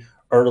maybe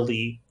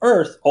early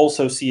Earth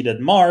also seeded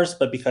Mars,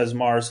 but because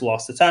Mars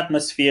lost its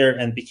atmosphere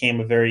and became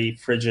a very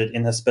frigid,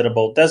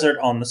 inhospitable desert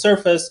on the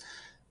surface,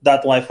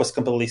 that life was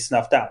completely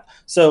snuffed out.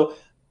 So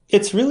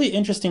it's really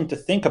interesting to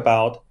think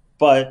about,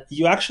 but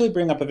you actually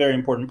bring up a very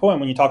important point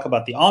when you talk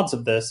about the odds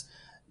of this.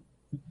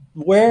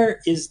 Where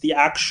is the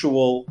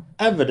actual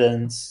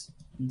evidence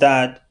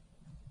that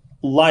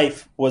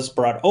life was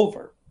brought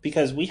over?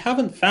 Because we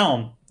haven't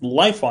found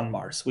life on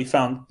Mars. We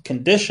found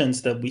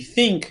conditions that we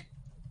think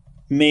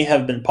may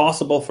have been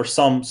possible for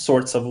some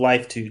sorts of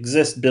life to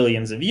exist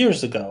billions of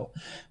years ago,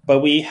 but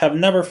we have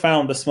never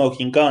found the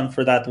smoking gun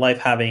for that life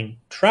having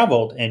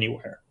traveled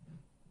anywhere.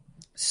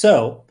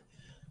 So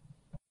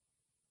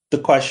the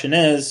question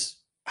is,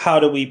 how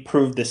do we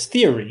prove this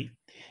theory?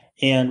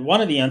 And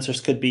one of the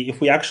answers could be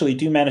if we actually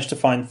do manage to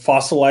find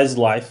fossilized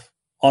life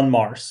on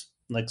Mars,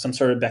 like some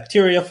sort of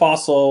bacteria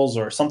fossils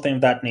or something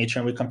of that nature,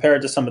 and we compare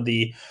it to some of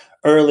the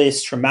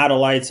earliest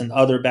stromatolites and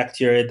other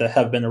bacteria that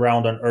have been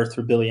around on Earth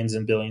for billions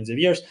and billions of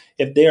years,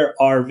 if there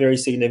are very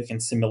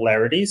significant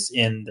similarities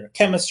in their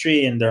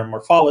chemistry, in their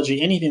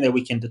morphology, anything that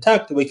we can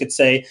detect, we could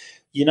say,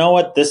 you know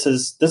what, this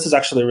is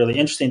actually really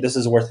interesting, this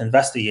is worth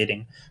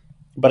investigating.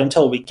 But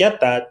until we get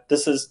that,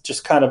 this is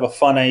just kind of a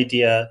fun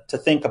idea to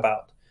think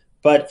about.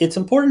 But it's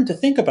important to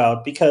think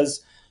about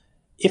because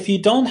if you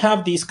don't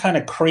have these kind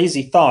of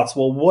crazy thoughts,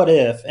 well, what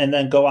if, and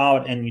then go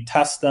out and you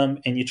test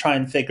them and you try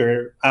and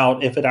figure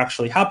out if it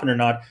actually happened or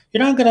not,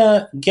 you're not going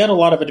to get a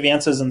lot of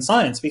advances in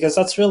science, because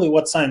that's really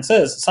what science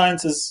is.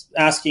 Science is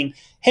asking,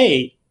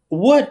 hey,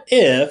 what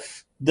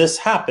if this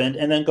happened?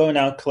 And then going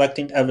out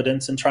collecting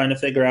evidence and trying to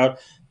figure out,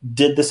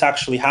 did this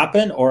actually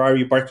happen, or are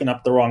you barking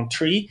up the wrong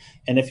tree?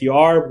 And if you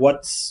are,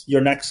 what's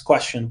your next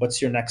question?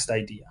 What's your next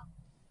idea?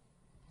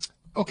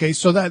 Okay,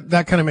 so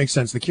that kind of makes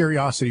sense. The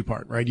curiosity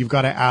part, right? You've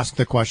got to ask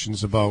the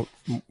questions about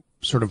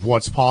sort of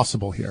what's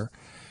possible here.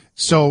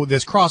 So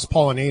this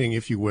cross-pollinating,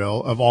 if you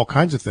will, of all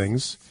kinds of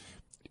things.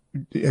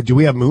 Do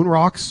we have moon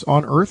rocks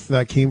on Earth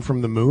that came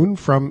from the moon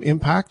from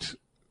impact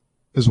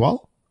as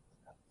well?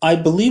 I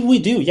believe we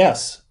do,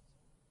 yes.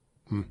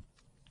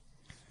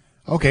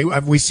 Okay,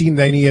 have we seen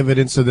any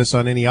evidence of this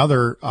on any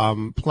other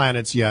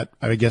planets yet?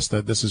 I guess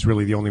that this is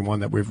really the only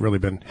one that we've really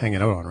been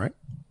hanging out on, right?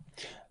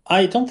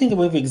 I don't think that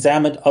we've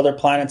examined other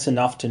planets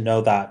enough to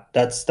know that.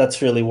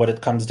 That's really what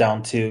it comes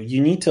down to.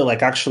 You need to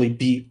actually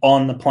be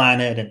on the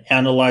planet and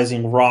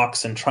analyzing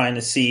rocks and trying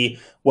to see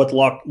what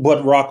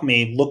rock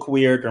may look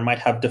weird or might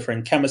have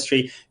different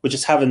chemistry. We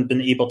just haven't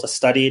been able to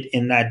study it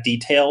in that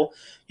detail.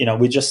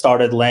 We just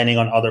started landing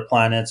on other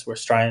planets. We're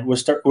starting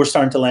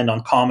to land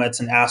on comets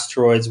and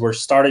asteroids. We're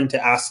starting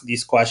to ask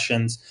these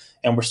questions,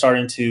 and we're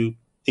starting to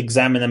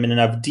examine them in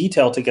enough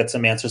detail to get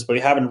some answers. But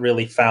we haven't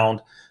really found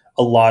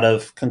a lot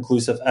of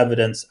conclusive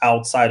evidence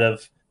outside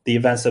of the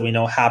events that we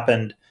know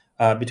happened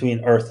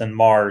between Earth and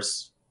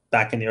Mars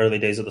back in the early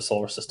days of the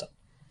solar system.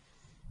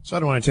 So I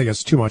don't want to take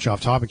us too much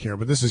off topic here,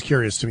 but this is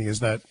curious to me, is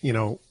that,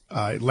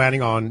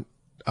 landing on,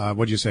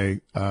 what do you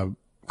say,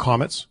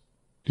 comets?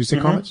 Do you say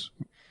comets?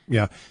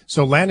 Yeah.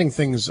 So landing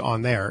things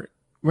on there.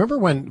 Remember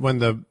when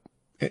the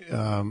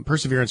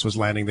Perseverance was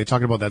landing, they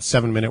talked about that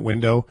 7-minute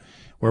window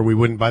where we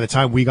wouldn't, by the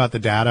time we got the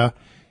data,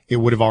 it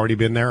would have already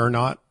been there or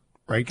not,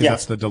 right? Because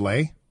that's the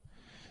delay.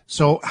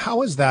 So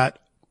how is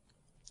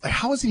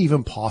it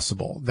even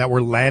possible that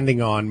we're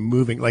landing on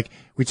moving? Like,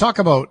 we talk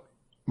about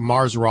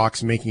Mars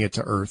rocks making it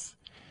to Earth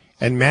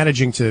and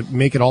managing to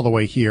make it all the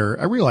way here.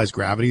 I realize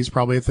gravity is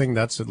probably a thing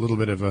that's a little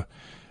bit of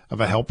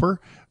a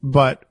helper,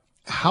 but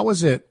how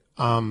is it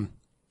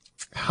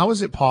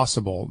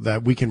possible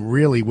that we can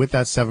really, with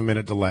that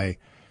 7-minute delay,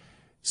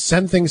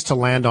 send things to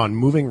land on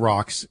moving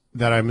rocks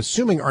that I'm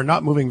assuming are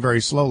not moving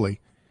very slowly,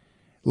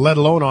 let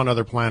alone on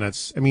other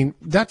planets? I mean,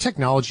 that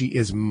technology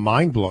is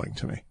mind-blowing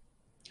to me.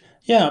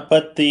 Yeah,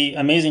 but the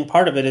amazing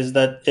part of it is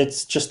that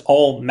it's just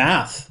all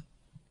math.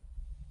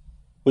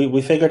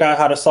 We figured out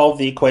how to solve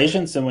the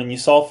equations, and when you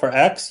solve for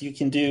X, you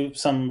can do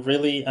some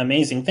really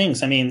amazing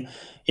things. I mean,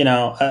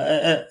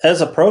 as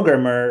a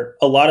programmer,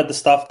 a lot of the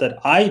stuff that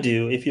I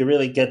do, if you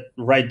really get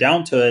right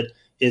down to it,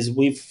 is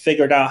we've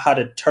figured out how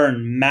to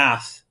turn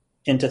math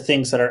into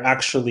things that are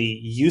actually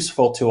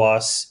useful to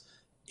us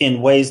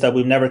in ways that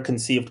we've never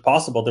conceived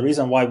possible. The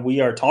reason why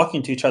we are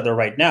talking to each other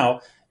right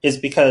now is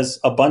because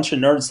a bunch of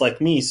nerds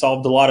like me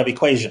solved a lot of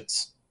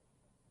equations.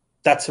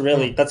 That's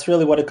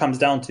really what it comes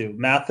down to.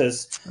 Math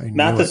is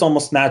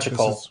almost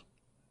magical.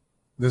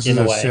 This is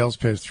a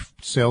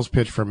sales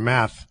pitch for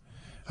math.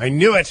 I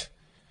knew it.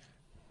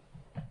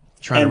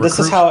 This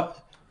is how.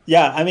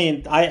 Yeah, I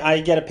mean,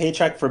 I get a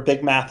paycheck for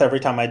Big Math every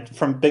time I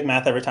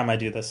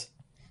do this.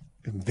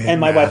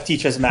 And my wife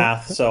teaches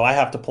math, so I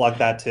have to plug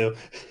that too.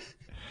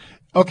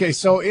 Okay,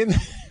 so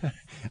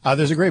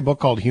there's a great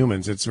book called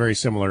Humans. It's very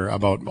similar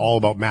all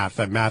about math.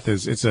 That math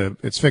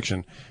it's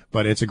fiction,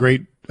 but it's a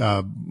great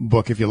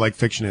book if you like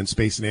fiction and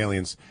space and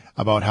aliens,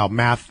 about how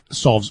math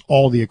solves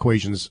all the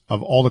equations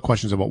of all the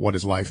questions about what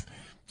is life.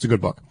 It's a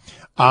good book,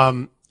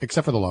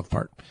 except for the love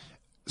part.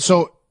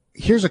 So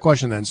here's a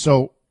question then.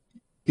 So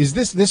is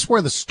this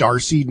where the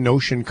starseed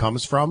notion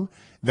comes from?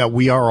 That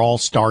we are all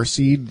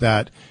starseed,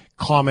 that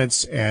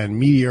comets and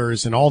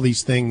meteors and all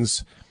these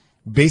things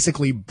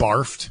basically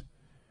barfed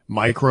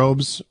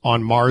microbes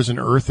on Mars and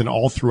Earth and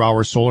all through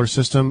our solar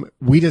system.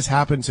 We just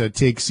happened to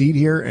take seed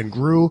here and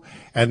grew,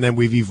 and then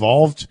we've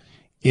evolved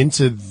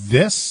into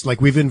this.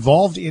 Like, we've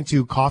evolved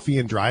into coffee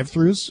and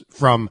drive-thrus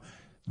from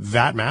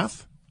that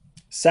math.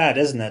 Sad,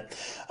 isn't it?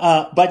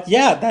 But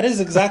yeah, that is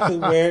exactly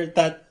where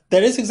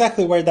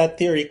that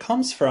theory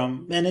comes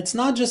from. And it's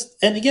not just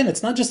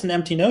an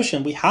empty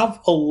notion. We have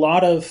a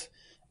lot of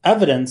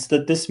evidence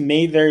that this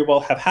may very well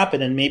have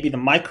happened, and maybe the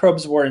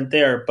microbes weren't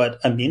there,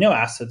 but amino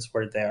acids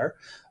were there.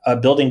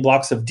 Building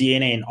blocks of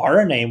DNA and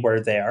RNA were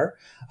there.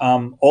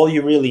 All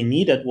you really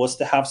needed was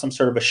to have some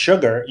sort of a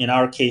sugar. In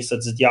our case,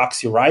 it's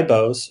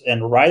deoxyribose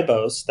and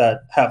ribose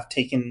that have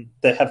taken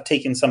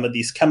some of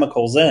these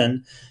chemicals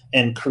in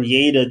and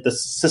created the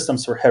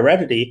systems for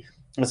heredity.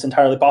 It's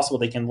entirely possible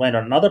they can land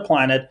on another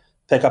planet,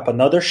 pick up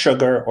another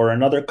sugar or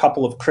another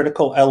couple of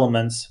critical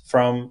elements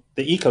from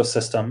the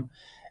ecosystem,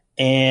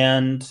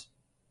 and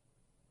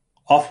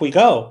off we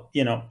go.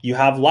 You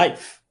have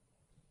life.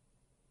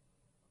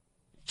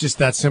 Just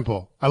that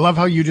simple. I love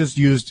how you just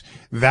used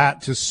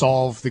that to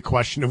solve the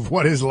question of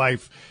what is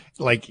life,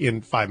 like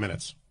in 5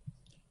 minutes.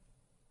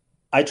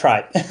 I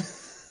tried.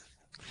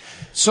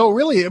 So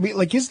really, I mean,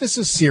 like, is this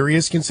a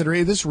serious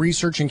consideration, this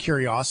research and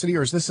curiosity,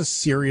 or is this a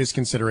serious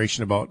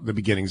consideration about the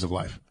beginnings of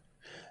life?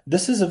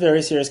 This is a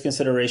very serious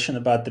consideration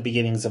about the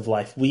beginnings of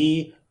life.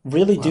 We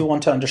really do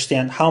want to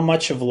understand how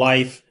much of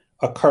life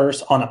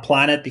occurs on a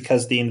planet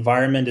because the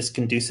environment is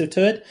conducive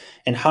to it,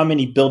 and how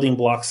many building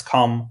blocks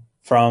come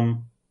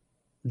from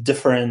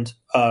different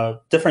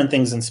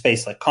things in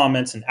space, like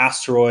comets and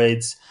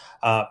asteroids,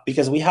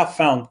 because we have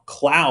found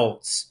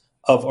clouds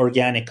of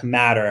organic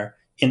matter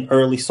in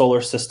early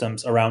solar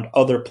systems around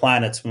other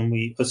planets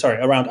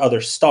around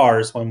other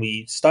stars when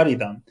we study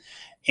them.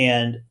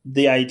 And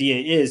the idea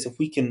is if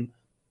we can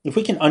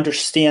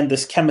understand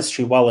this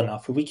chemistry well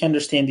enough, if we can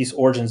understand these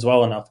origins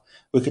well enough,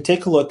 we could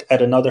take a look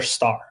at another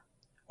star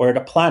or at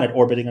a planet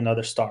orbiting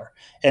another star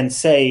and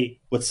say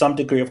with some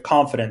degree of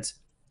confidence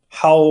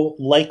how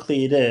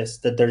likely it is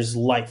that there's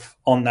life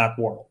on that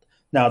world.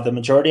 Now, the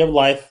majority of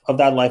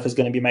that life is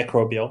going to be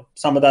microbial.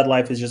 Some of that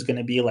life is just going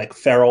to be like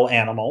feral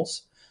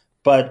animals.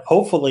 But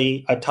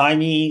hopefully a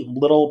tiny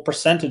little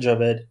percentage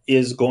of it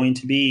is going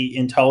to be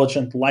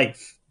intelligent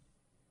life.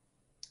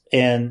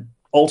 And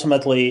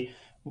ultimately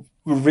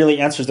really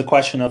answers the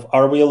question of,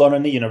 are we alone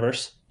in the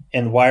universe?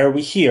 And why are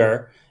we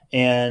here?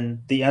 And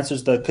the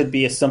answers that could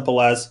be as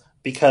simple as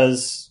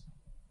because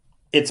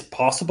it's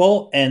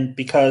possible and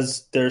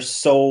because there's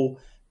so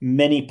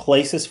many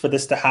places for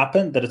this to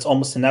happen that it's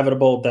almost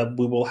inevitable that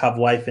we will have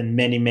life in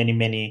many, many,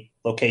 many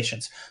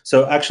locations.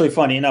 So actually,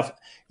 funny enough,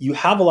 you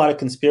have a lot of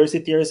conspiracy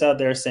theorists out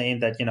there saying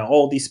that,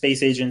 all these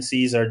space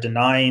agencies are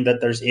denying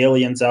that there's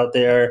aliens out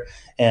there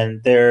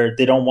and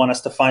they don't want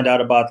us to find out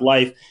about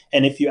life.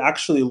 And if you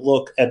actually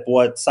look at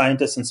what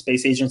scientists and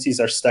space agencies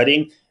are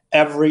studying,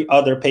 every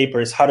other paper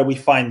is how do we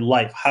find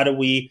life? How do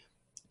we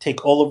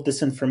take all of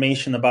this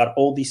information about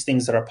all these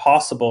things that are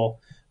possible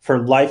for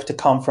life to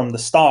come from the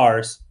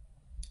stars?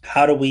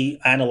 How do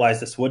we analyze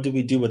this? What do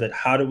we do with it?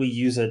 How do we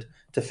use it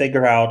to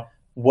figure out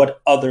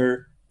what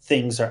other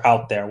things are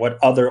out there? What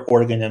other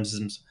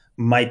organisms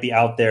might be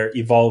out there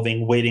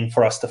evolving, waiting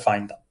for us to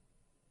find them?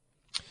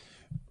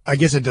 I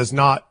guess it does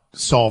not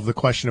solve the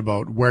question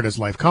about where does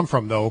life come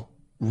from, though,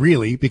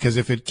 really, because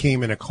if it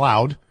came in a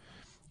cloud,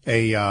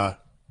 a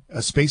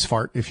space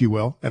fart, if you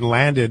will, and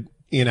landed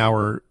in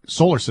our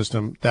solar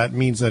system, that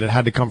means that it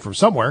had to come from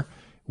somewhere.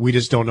 We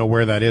just don't know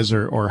where that is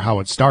or how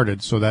it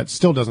started. So that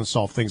still doesn't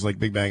solve things like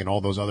Big Bang and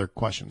all those other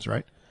questions,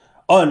 right?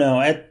 Oh,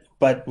 no.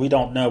 But we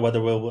don't know whether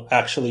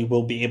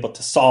we'll be able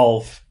to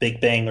solve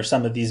Big Bang or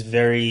some of these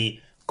very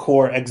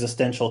core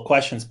existential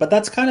questions. But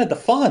that's kind of the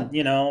fun.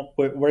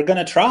 We're going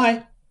to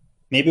try.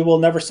 Maybe we'll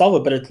never solve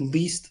it, but at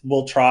least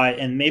we'll try.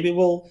 And maybe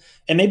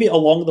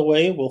along the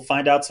way, we'll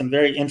find out some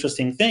very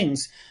interesting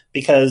things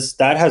because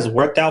that has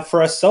worked out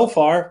for us so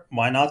far.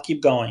 Why not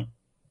keep going?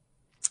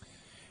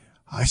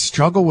 I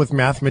struggle with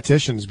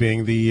mathematicians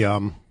being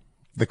the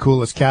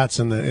coolest cats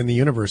in the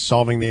universe,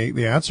 solving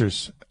the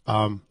answers.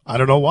 I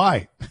don't know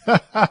why.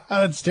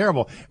 That's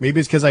terrible. Maybe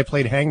it's because I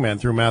played Hangman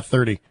through Math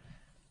 30.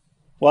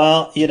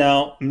 Well,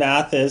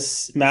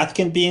 math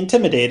can be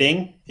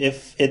intimidating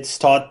if it's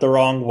taught the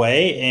wrong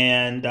way,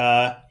 and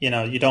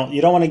you don't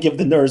want to give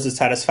the nerds the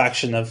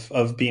satisfaction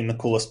of being the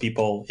coolest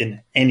people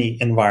in any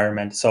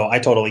environment. So I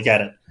totally get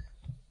it.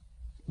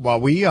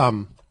 Well,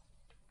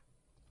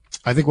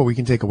 I think what we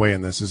can take away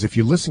in this is if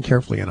you listen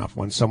carefully enough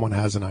when someone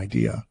has an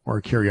idea or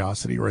a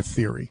curiosity or a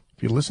theory,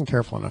 if you listen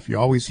careful enough, you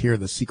always hear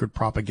the secret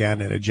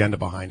propaganda and agenda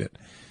behind it.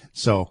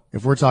 So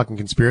if we're talking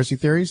conspiracy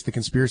theories, the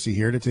conspiracy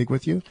here to take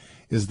with you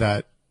is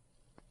that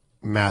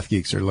math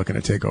geeks are looking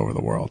to take over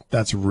the world.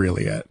 That's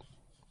really it.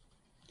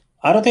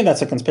 I don't think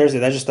that's a conspiracy.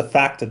 That's just a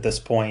fact at this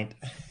point.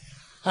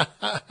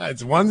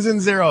 It's ones and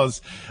zeros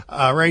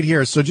right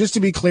here. So just to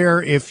be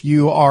clear, if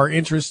you are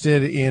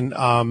interested in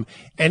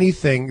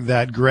anything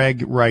that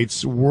Greg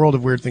writes,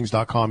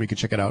 worldofweirdthings.com, you can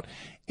check it out.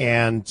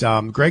 And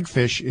Greg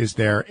Fish is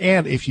there.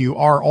 And if you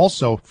are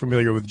also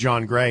familiar with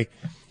John Gray,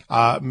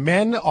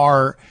 men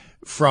are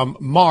from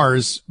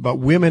Mars, but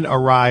women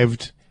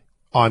arrived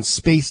on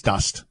space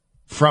dust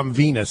from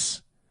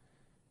Venus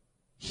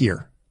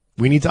here.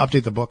 We need to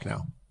update the book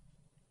now.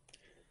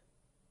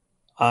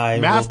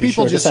 Math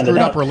people just screwed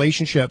up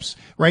relationships,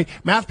 right?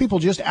 Math people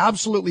just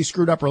absolutely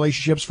screwed up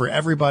relationships for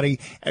everybody,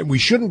 and we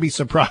shouldn't be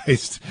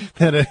surprised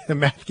that a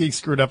math geek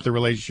screwed up the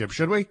relationship,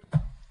 should we?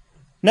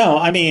 No,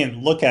 I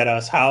mean, look at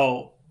us.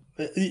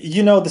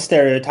 The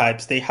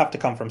stereotypes, they have to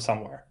come from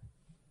somewhere.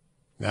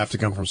 They have to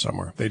come from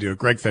somewhere. They do.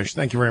 Greg Fish,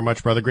 thank you very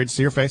much, brother. Great to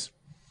see your face.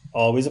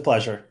 Always a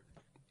pleasure.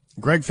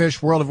 Greg Fish,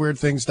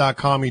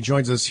 worldofweirdthings.com. He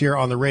joins us here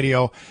on the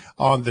radio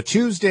on the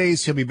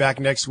Tuesdays. He'll be back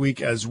next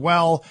week as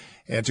well.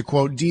 And to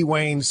quote D.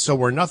 Wayne, so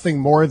we're nothing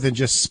more than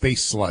just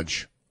space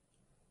sludge.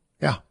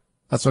 Yeah,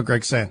 that's what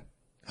Greg's saying.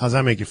 How's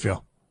that make you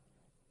feel?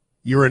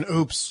 You're an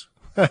oops.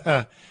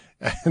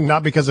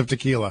 Not because of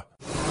tequila.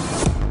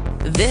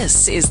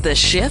 This is the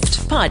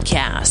Shift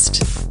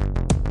Podcast.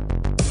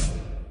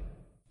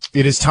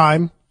 It is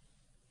time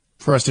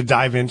for us to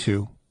dive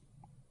into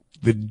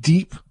the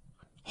deep,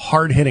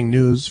 hard-hitting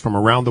news from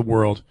around the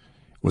world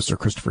with Sir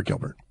Christopher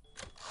Gilbert.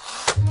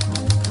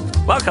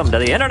 Welcome to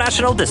the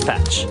International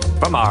Dispatch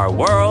from our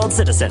world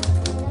citizen.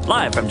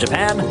 Live from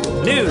Japan,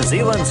 New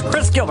Zealand's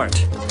Chris Gilbert.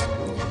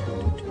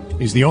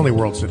 He's the only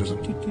world citizen.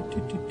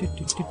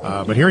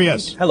 But here he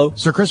is. Hello.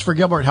 Sir Christopher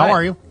Gilbert, how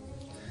are you?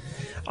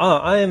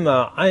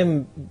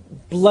 I'm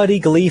bloody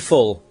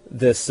gleeful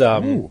this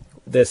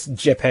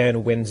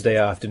Japan Wednesday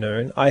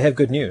afternoon. I have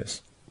good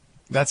news.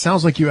 That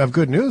sounds like you have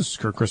good news,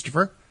 Sir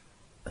Christopher.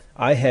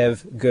 I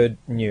have good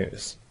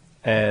news.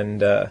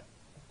 And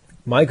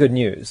my good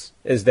news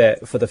is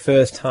that for the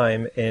first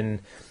time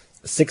in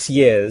 6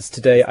 years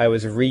today, I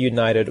was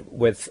reunited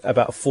with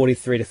about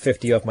 43 to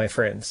 50 of my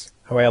friends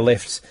who I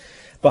left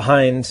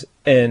behind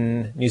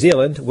in New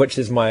Zealand, which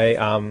is my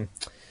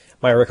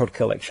my record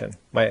collection.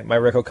 My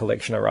record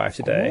collection arrived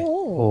today.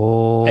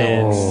 Oh,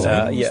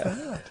 and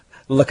yeah,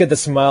 look at the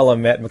smile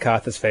on Matt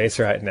MacArthur's face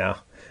right now.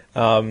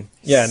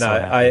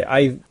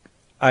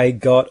 I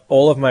got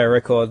all of my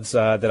records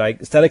that I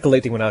started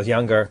collecting when I was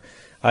younger.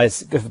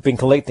 I've been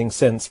collecting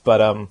since,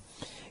 but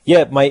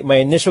my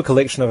initial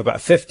collection of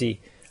about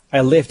 50, I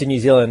left in New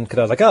Zealand because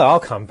I was like, oh, I'll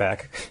come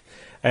back,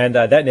 and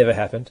that never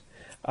happened.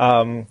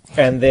 And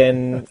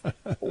then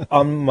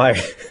on my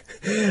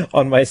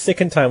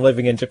second time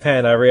living in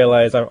Japan, I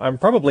realized I'm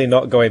probably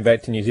not going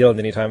back to New Zealand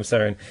anytime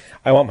soon.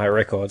 I want my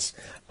records.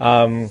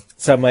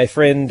 So my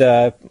friend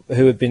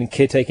who had been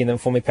caretaking them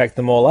for me packed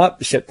them all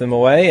up, shipped them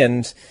away,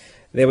 and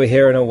they were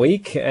here in a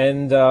week.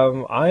 And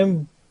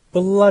I'm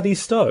bloody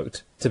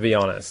stoked, to be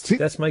honest.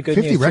 That's my good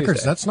 50 news. 50 records.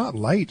 Tuesday. That's not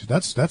light.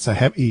 That's a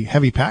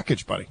heavy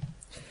package, buddy.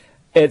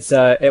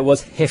 It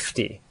was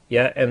hefty.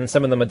 Yeah, and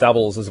some of them are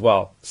doubles as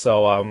well.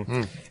 So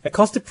it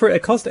cost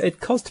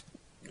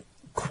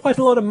quite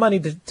a lot of money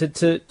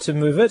to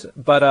move it,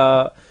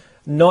 but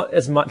not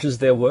as much as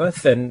they're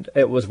worth, and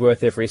it was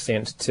worth every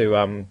cent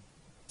to.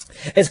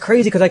 It's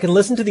crazy because I can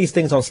listen to these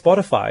things on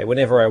Spotify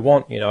whenever I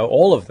want,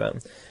 all of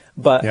them,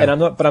 but I'm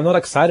not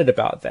excited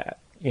about that,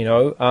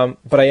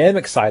 But I am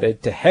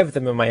excited to have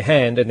them in my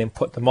hand and then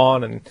put them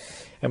on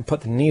and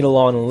put the needle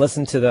on and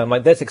listen to them.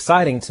 Like, that's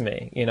exciting to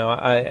me,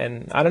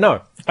 I don't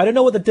know. I don't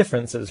know what the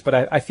difference is, but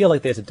I feel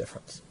like there's a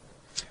difference.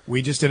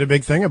 We just did a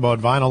big thing about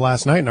vinyl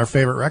last night and our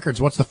favorite records.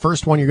 What's the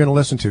first one you're going to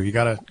listen to? You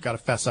gotta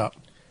fess up.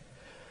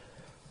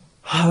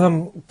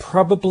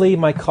 Probably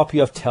my copy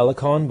of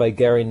Telecon by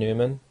Gary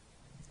Newman.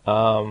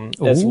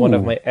 That's one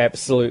of my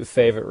absolute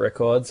favorite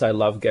records. I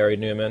love Gary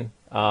Newman.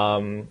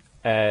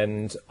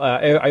 And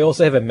I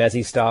also have a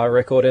Mazzy Star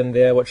record in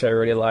there, which I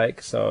really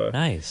like. So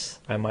nice.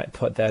 I might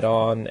put that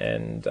on,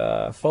 and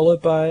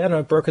followed by, I don't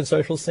know, Broken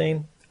Social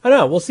Scene. I don't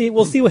know.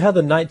 We'll see how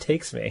the night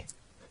takes me.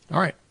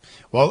 All right.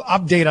 Well,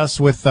 update us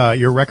with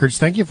your records.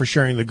 Thank you for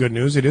sharing the good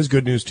news. It is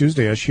Good News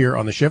Tuesday-ish here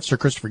on the shift. Sir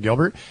Christopher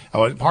Gilbert,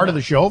 part of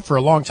the show for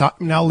a long time,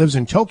 now lives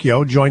in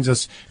Tokyo, joins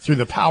us through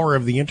the power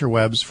of the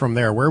interwebs from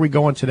there. Where are we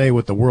going today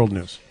with the world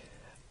news?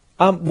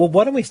 Well,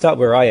 why don't we start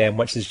where I am,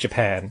 which is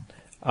Japan.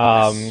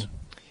 Yes.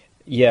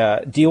 Yeah.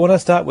 Do you want to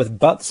start with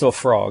butts or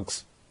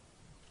frogs?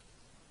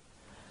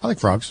 I like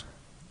frogs.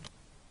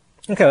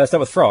 Okay, let's start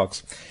with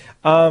frogs.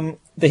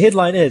 The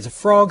headline is,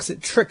 Frogs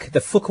Trick the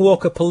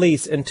Fukuoka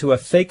Police into a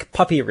Fake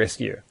Puppy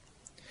Rescue.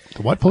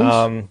 The what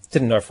police?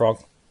 Didn't know,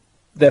 Frog.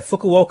 The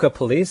Fukuoka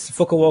Police.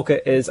 Fukuoka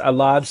is a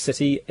large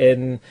city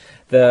in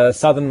the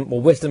southern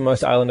or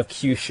westernmost island of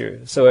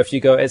Kyushu. So if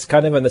you go, it's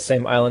kind of in the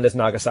same island as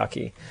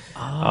Nagasaki.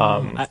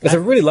 It's a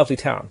really lovely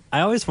town. I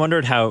always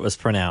wondered how it was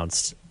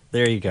pronounced.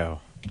 There you go.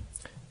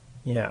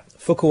 Yeah,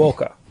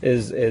 Fukuoka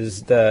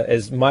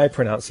is my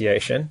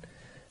pronunciation.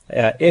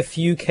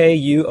 Fukuoka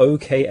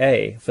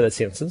for the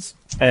Simpsons.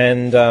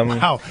 And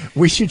wow,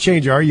 we should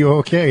change "Are you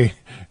okay?"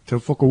 to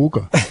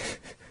Fukuoka.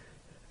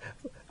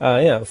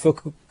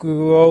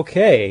 Fukuoka.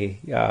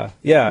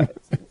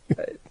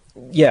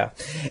 Yeah.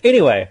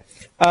 Anyway,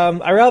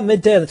 around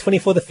midday on the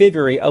 24th of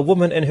February, a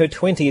woman in her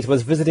 20s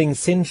was visiting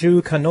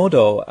Senju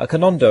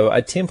Kanondo,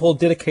 a temple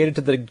dedicated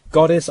to the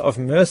goddess of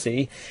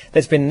mercy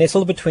that's been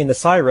nestled between the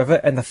Sai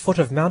River and the foot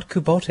of Mount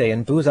Kubote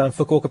in Busan,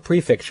 Fukuoka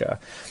Prefecture.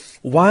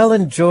 While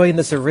enjoying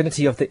the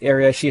serenity of the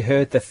area, she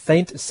heard the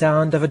faint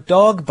sound of a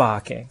dog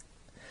barking.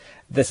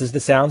 This is the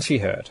sound she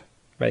heard.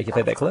 Ready to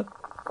play that clip?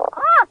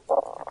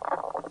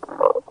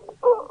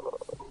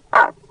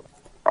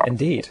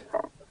 Indeed.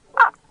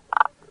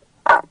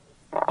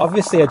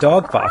 Obviously a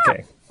dog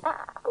barking.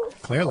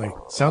 Clearly.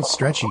 Sounds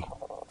stretchy.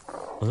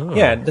 Ooh.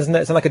 Yeah, doesn't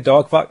that sound like a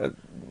dog bark?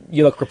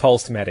 You look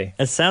repulsed, Maddie.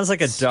 It sounds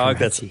like a dog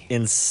that's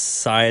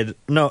inside...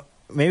 No,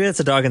 maybe it's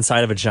a dog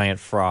inside of a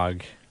giant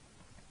frog.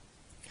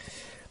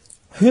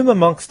 Whom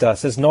amongst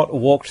us has not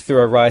walked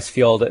through a rice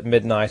field at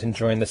midnight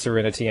enjoying the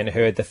serenity and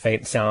heard the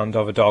faint sound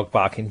of a dog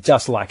barking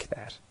just like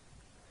that?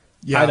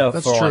 Yeah, I know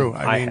that's for true.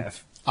 I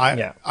have.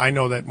 I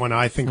know that when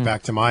I think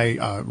back to my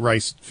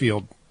rice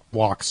field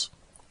walks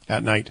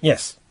at night.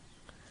 Yes.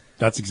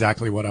 That's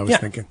exactly what I was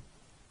thinking.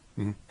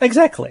 Mm-hmm.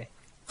 Exactly.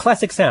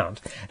 Classic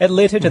sound. It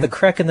led her to the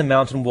crack in the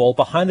mountain wall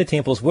behind the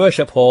temple's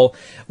worship hall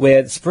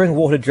where spring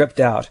water dripped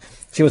out.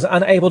 She was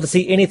unable to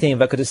see anything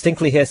but could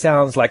distinctly hear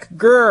sounds like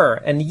grrr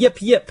and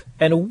yip yip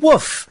and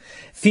woof,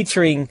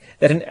 fearing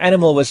that an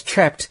animal was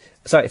trapped.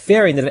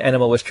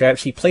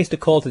 She placed a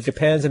call to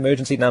Japan's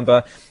emergency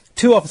number.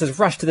 2 officers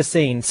rushed to the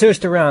scene,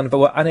 searched around, but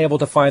were unable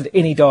to find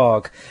any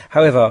dog.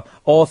 However,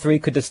 all 3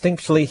 could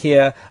distinctly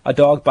hear a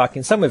dog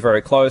barking somewhere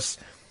very close.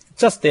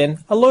 Just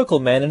then, a local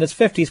man in his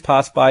 50s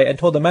passed by and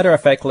told them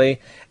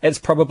matter-of-factly, it's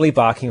probably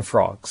barking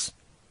frogs.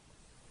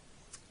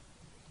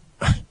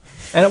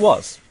 And it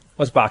was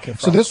barking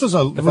frogs. So this was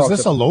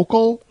a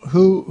local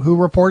who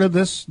reported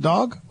this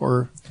dog,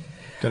 or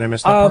did I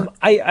miss that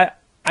part?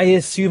 I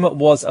assume it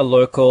was a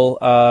local.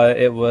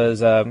 It was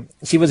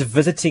she was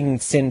visiting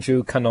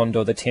Senju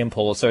Kanondo, the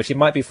temple, so she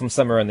might be from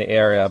somewhere in the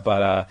area,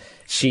 but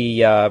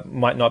she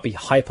might not be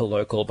hyper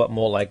local, but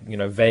more like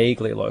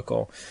vaguely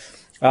local.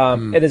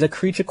 It is a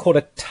creature called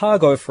a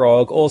Tago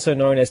frog, also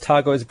known as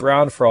Tago's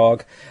brown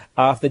frog,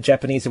 after the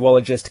Japanese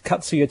zoologist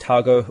Katsuya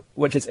Tago,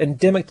 which is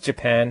endemic to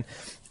Japan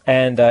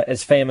and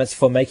is famous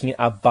for making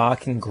a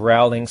barking,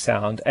 growling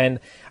sound. And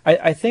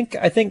I think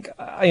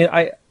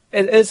it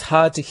is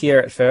hard to hear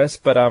at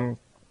first, but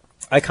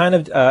I kind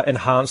of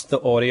enhanced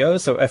the audio.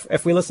 So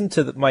if we listen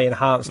to my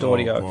enhanced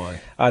audio,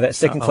 that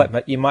second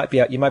clip, you might be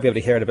able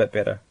to hear it a bit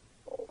better.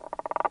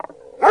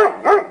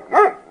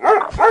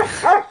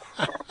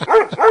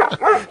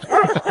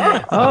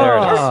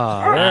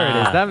 There it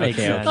is. That makes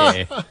sense.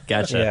 Okay.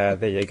 Gotcha. Yeah,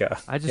 there you go.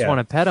 I just want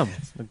to pet him.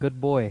 A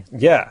good boy.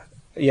 Yeah,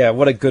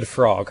 what a good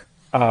frog.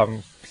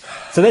 So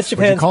that's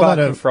Japan's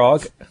barking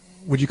frog.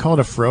 Would you call it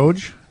a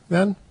froge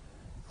then?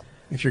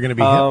 If you're going to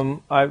be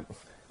hip?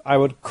 I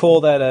would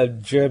call that a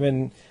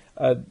German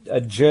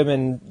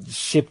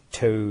ship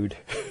toad.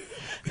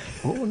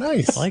 Oh,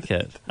 nice. I like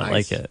it. Nice. I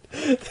like it.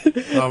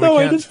 No,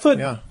 I just put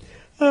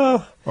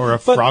or a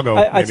froggo.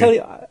 I tell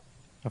you,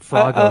 a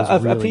froggo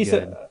is really a piece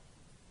good. of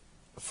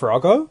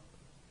froggo.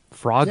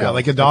 Froggo, yeah,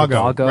 like a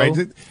doggo, right?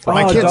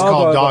 My kids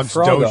call dogs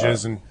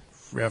doges and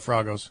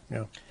froggos.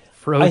 Yeah,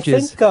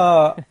 Froges.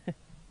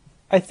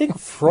 I think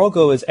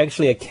froggo is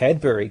actually a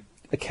Cadbury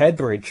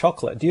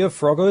chocolate. Do you have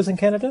froggos in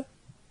Canada?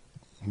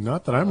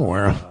 Not that I'm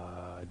aware of.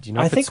 Do you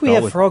know I think we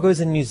have froggos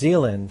in New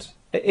Zealand.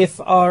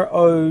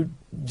 Froggo,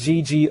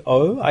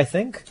 I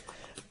think.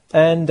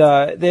 And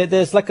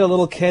there's like a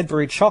little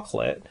Cadbury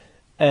chocolate,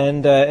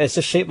 and it's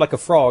just shaped like a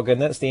frog,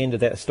 and that's the end of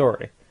that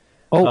story.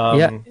 Oh,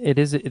 yeah, it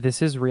is.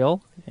 This is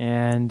real,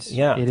 and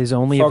it is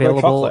only Froggo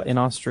available chocolate. in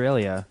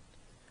Australia.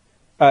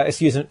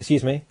 Excuse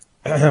me.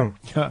 You want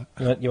to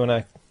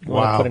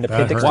put an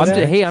appendix to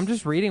that? Hey, I'm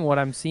just reading what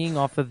I'm seeing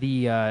off of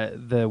the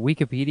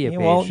Wikipedia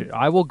page.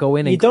 I will go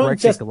in and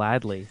correct it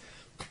gladly.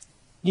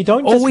 You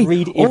don't just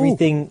read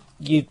everything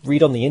you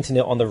read on the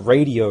internet on the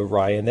radio,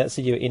 Ryan. That's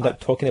how you end up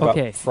talking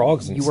about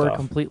frogs and stuff. You are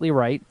completely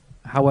right.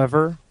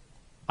 However,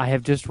 I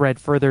have just read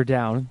further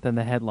down than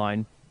the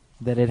headline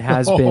that it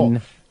has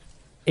been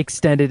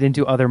extended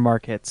into other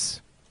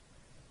markets.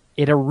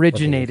 It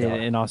originated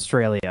in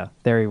Australia.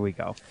 There we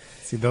go.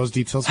 See, those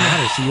details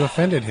matter. So you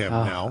offended him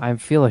now. I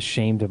feel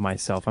ashamed of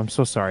myself. I'm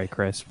so sorry,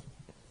 Chris.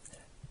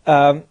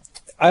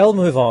 I'll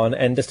move on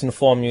and just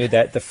inform you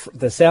that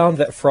the sound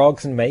that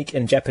frogs make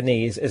in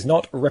Japanese is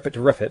not rippet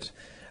rippet,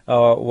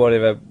 or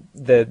whatever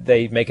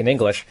they make in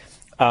English.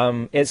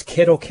 It's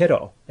kero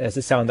kero is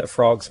the sound that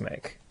frogs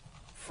make.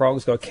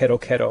 Frogs go kero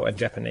kero in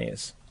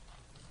Japanese.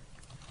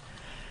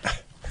 I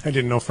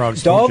didn't know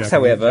frogs. Dogs,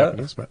 however,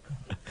 Japanese, but...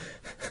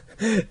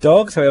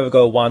 dogs, however,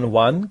 go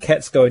 1-1.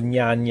 Cats go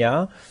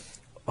nya-nya.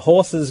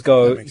 Horses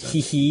go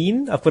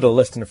hihin. I've put a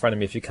list in front of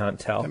me if you can't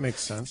tell. That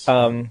makes sense.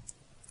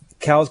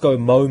 Cows go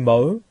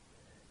mo-mo.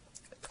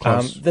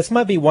 This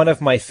might be one of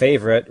my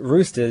favorite.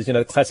 Roosters,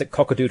 the classic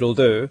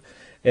cock-a-doodle-doo.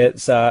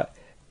 It's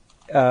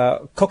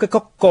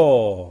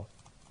cock-a-cock-o.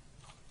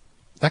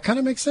 That kind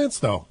of makes sense,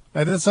 though.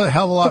 That's a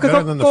hell of a lot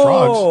better than the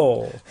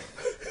frogs.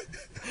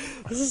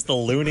 This is the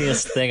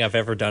looniest thing I've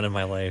ever done in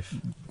my life.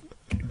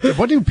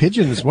 What do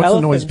pigeons? What's the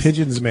noise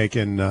pigeons make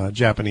in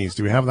Japanese?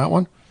 Do we have that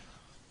one?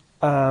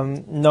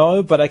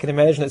 No, but I can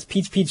imagine it's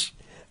peach peach.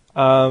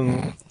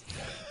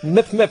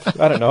 Mip mip.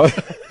 I don't know.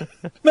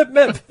 Mip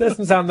mip.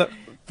 Doesn't sound that.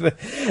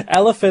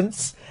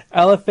 Elephants.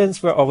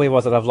 Where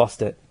was it? I've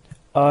lost it.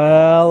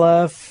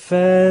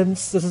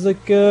 Elephants. This is a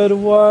good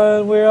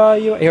one. Where are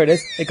you? Here it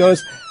is. It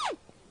goes.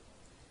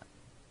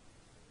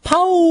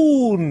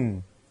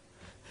 Pound.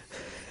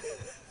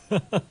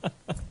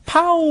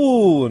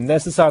 Pound.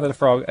 That's the sound that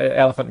the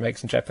elephant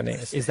makes in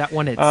Japanese. Is that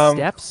when it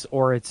steps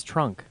or its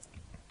trunk?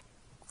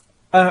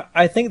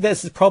 I think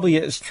this is probably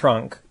its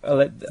trunk.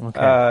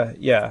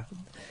 Yeah.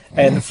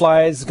 And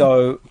flies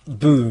go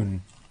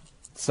boon.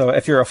 So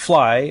if you're a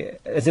fly,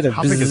 instead of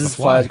buzz,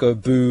 flies go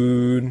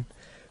boon,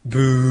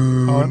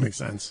 boon. Oh, that makes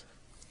sense.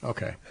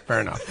 Okay,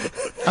 fair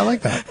enough. I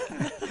like that.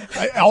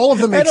 All of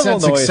them make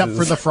sense except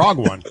for the frog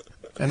one.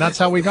 And that's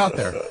how we got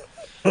there.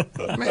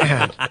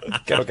 Man.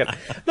 Ghetto.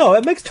 No,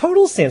 it makes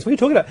total sense. What are you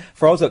talking about?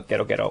 Frogs go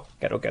ghetto.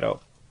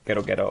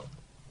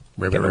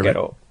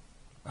 Ribbit.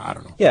 I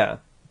don't know. Yeah.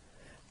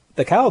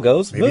 The cow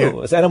goes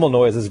moo. It's animal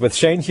noises with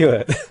Shane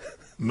Hewitt.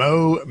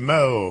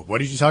 Mo. What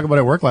did you talk about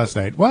at work last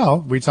night? Well,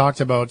 we talked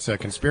about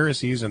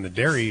conspiracies in the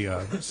dairy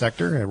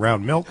sector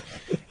around milk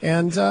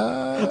and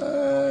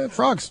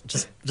frogs.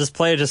 Just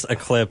play a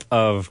clip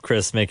of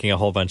Chris making a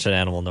whole bunch of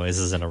animal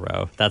noises in a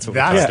row. That's what we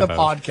talked about.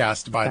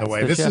 That's the podcast, by the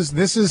way.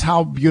 This is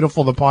how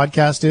beautiful the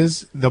podcast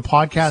is. The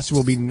podcast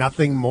will be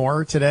nothing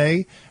more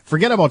today.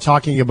 Forget about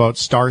talking about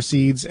star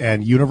seeds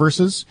and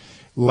universes.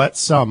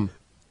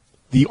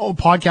 The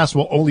podcast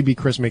will only be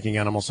Chris making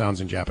animal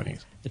sounds in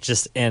Japanese. It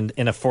just end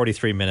in a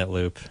 43-minute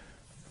loop.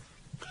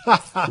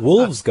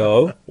 Wolves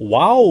go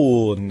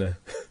wow.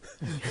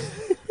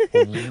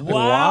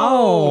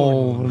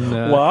 Wow.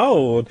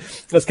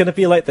 That's going to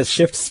be like the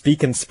shift,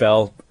 speak, and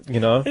spell, you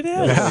know? It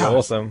is. That's gonna be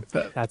awesome.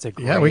 That's a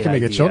great Yeah, we can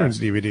make a idea. children's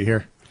DVD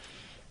here.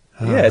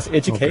 Yeah, it's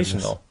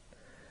educational.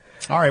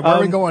 All right, where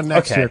are we going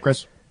next here,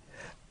 Chris?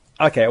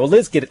 Okay, well,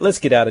 let's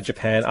get out of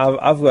Japan.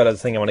 I've got a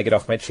thing I want to get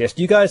off my chest.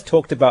 You guys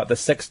talked about the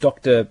 6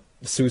 Dr.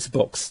 Seuss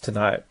books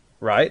tonight,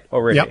 right?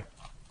 Already? Yep.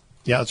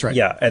 Yeah, that's right.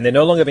 Yeah, and they're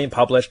no longer being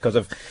published because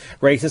of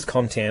racist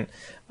content.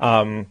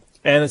 And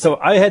so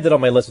I had that on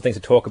my list of things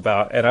to talk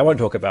about, and I won't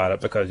talk about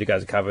it because you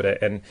guys have covered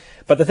it.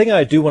 But the thing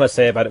I do want to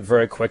say about it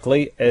very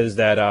quickly is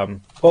that,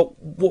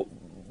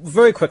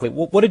 very quickly,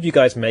 what did you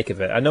guys make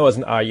of it? I know as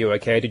an Are You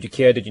Okay? Did you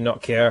care? Did you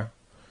not care?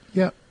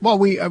 Yeah, well,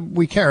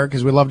 we care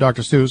because we love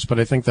Dr. Seuss, but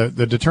I think the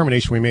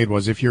determination we made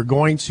was if you're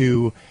going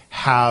to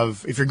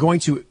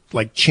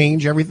like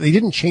change everything, they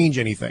didn't change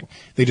anything.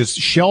 They just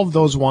shelved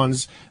those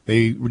ones.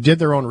 They did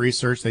their own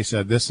research. They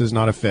said, this is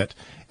not a fit.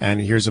 And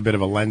here's a bit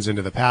of a lens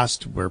into the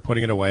past. We're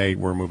putting it away.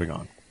 We're moving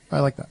on. I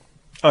like that.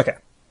 Okay.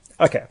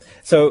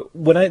 So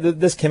when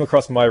this came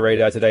across my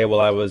radar today while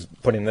I was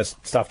putting this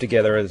stuff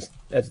together, as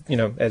you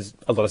know, as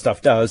a lot of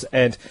stuff does,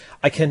 and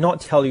I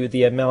cannot tell you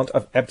the amount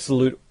of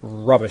absolute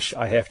rubbish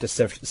I have to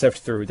sift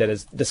through that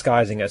is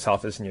disguising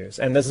itself as news.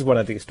 And this is one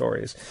of these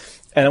stories.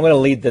 And I'm going to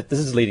lead that. This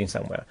is leading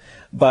somewhere.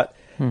 But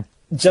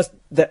just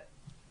that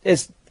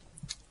is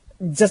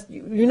just,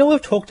 you know, we've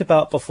talked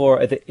about before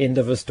at the end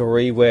of a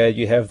story where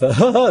you have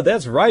the,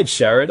 that's right,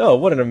 Sharon. Oh,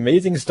 what an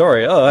amazing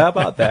story. Oh, how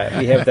about that?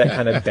 We have that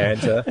kind of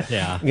banter.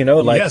 Yeah. You know,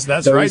 like yes,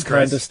 that's those right,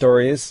 kinds of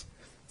stories.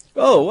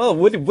 Oh, well,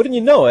 wouldn't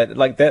you know it?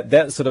 Like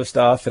that sort of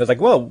stuff. And it's like,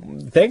 well,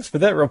 thanks for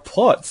that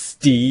report,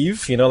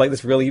 Steve. You know, like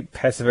this really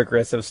passive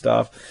aggressive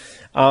stuff.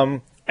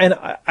 And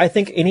I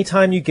think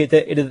anytime you get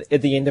that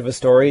at the end of a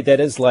story, that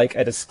is like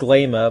a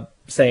disclaimer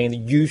saying that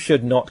you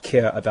should not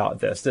care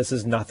about this. This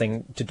is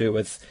nothing to do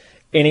with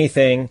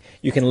anything.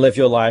 You can live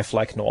your life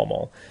like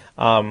normal.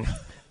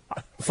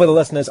 For the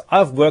listeners,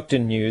 I've worked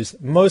in news.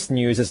 Most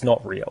news is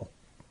not real.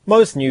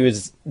 Most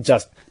news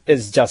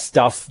is just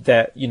stuff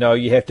that, you know,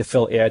 you have to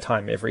fill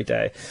airtime every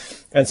day.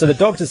 And so the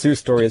Dr. Seuss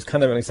story is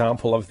kind of an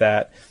example of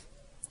that.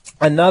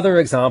 Another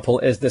example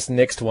is this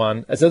next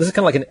one. So this is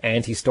kind of like an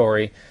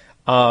anti-story.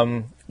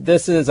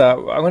 This is,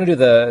 I'm going to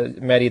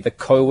do the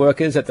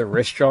co-workers at the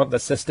restaurant, the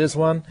sisters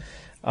one.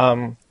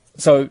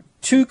 So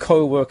 2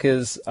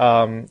 co-workers,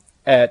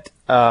 at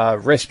a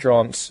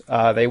restaurant,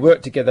 they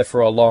worked together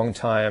for a long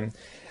time.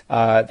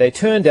 They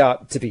turned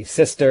out to be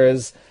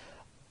sisters.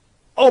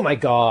 Oh my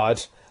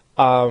God.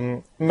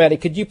 Maddie,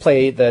 could you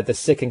play the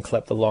second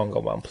clip, the longer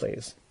one,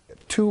 please?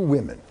 2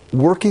 women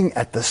working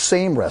at the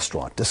same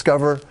restaurant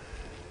discover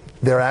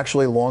they're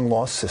actually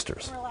long-lost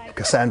sisters.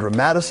 Cassandra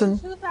Madison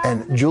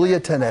and Julia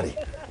Tenetti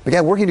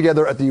began working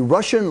together at the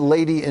Russian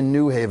Lady in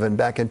New Haven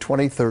back in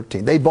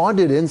 2013. They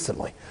bonded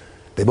instantly.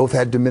 They both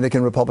had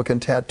Dominican Republican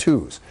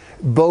tattoos.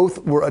 Both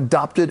were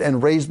adopted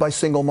and raised by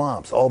single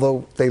moms.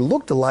 Although they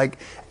looked alike,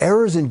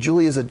 errors in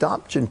Julia's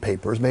adoption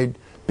papers made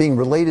being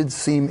related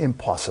seem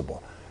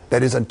impossible.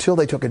 That is, until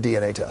they took a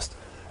DNA test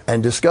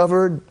and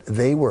discovered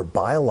they were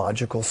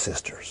biological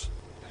sisters.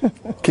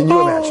 Can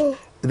you imagine?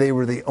 They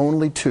were the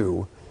only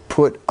 2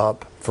 put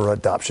up for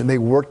adoption. They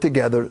worked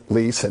together,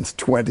 Lee, since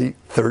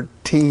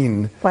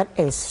 2013. What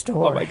a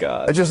story. Oh my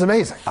God. It's just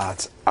amazing.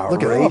 It's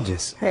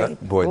outrageous. Hey,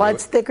 Boy,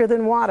 blood's thicker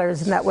than water,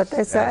 isn't that what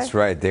they say? That's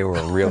right. They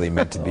were really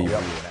meant to be.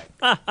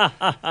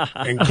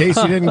 In case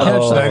you didn't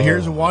catch that,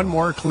 here's one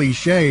more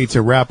cliche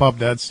to wrap up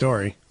that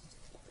story.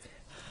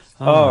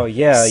 Oh,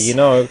 yeah, you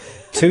know,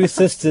 2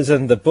 sisters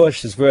in the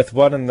bush is worth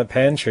 1 in the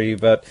pantry,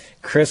 but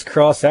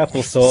crisscross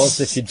applesauce,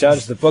 if you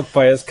judge the book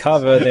by its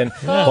cover, then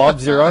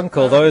Bob's your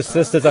uncle. Those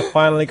sisters are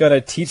finally going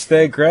to teach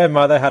their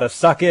grandmother how to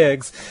suck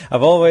eggs.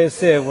 I've always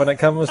said when it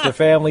comes to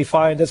family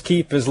finders,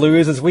 keepers,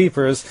 losers,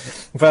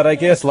 weepers. But I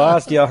guess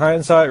last year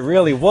hindsight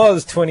really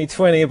was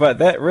 2020, but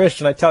that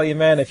restaurant, I tell you,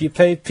 man, if you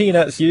pay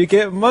peanuts, you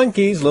get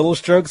monkeys. Little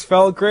strokes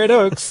fell great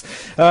oaks.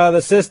 The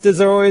sisters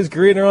are always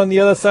greener on the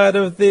other side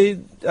of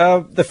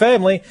the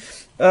family.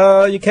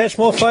 You catch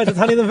more flies with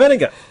honey than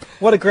vinegar.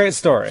 What a great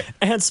story.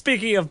 And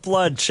speaking of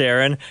blood,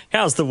 Sharon,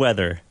 how's the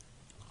weather?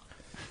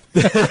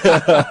 Let's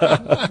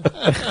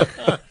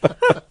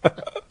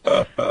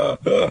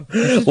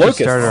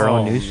start our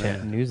own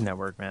news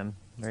network, man.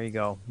 There you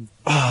go.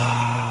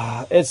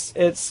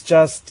 It's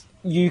just,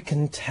 you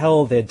can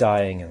tell they're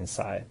dying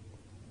inside,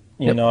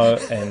 you know,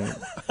 and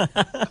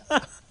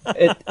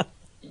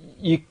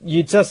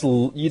you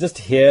just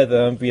hear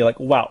them be like,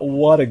 wow,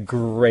 what a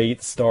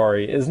great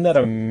story. Isn't that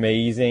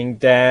amazing,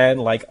 Dan?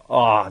 Like,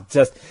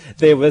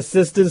 they were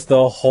sisters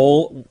the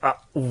whole,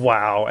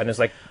 wow. And it's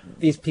like,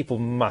 these people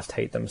must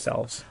hate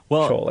themselves,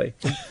 surely.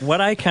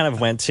 What I kind of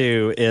went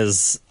to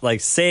is, like,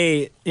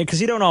 say,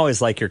 because you don't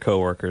always like your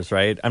coworkers,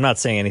 right? I'm not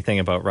saying anything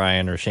about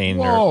Ryan or Shane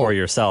or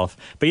yourself,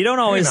 but you don't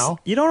always,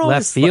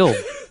 left field.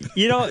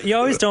 You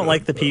always don't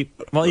like the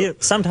people. Well,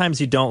 sometimes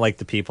you don't like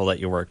the people that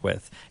you work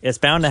with. It's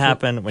bound to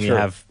happen when you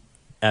have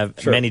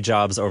many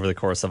jobs over the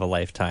course of a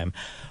lifetime.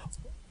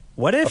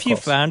 What if you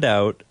found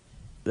out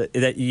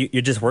that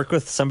you just work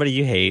with somebody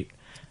you hate,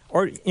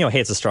 or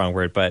hate's a strong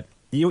word, but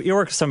you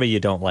work with somebody you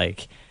don't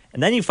like,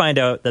 and then you find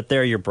out that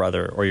they're your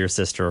brother or your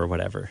sister or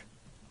whatever.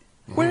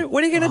 What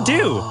are you gonna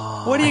do?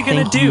 What are you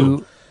gonna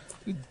do?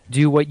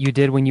 Do what you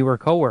did when you were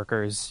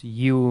coworkers.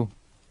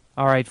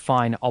 All right,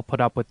 fine, I'll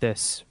put up with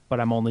this, but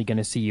I'm only going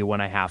to see you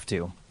when I have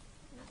to.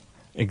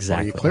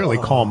 Exactly. Well, you clearly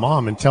call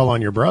mom and tell on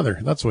your brother.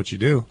 That's what you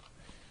do.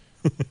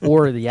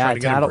 Or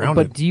tattle.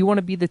 But do you want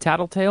to be the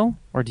tattletale,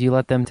 or do you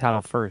let them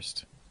tattle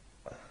first?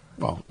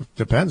 Well, it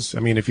depends. I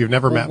mean, if you've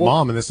never met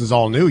mom and this is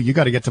all new, you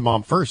got to get to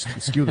mom first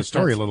and skew the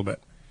story a little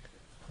bit.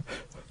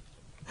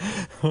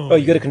 Oh,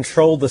 you got to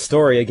control the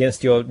story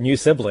against your new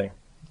sibling.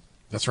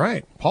 That's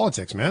right.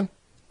 Politics, man.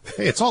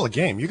 Hey, it's all a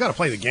game. You got to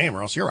play the game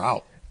or else you're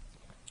out.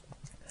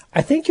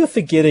 I think you're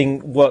forgetting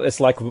what it's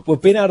like.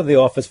 We've been out of the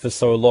office for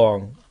so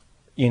long,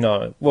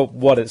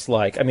 what it's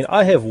like. I mean,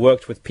 I have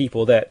worked with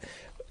people that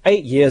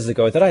 8 years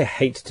ago that I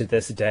hate to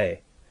this day.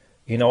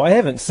 I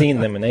haven't seen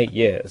them in 8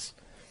 years.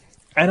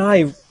 And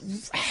I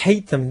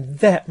hate them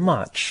that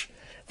much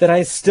that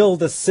I still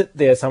just sit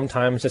there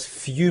sometimes just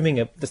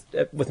fuming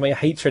with my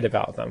hatred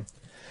about them.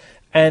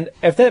 And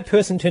if that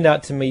person turned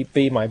out to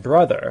be my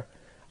brother,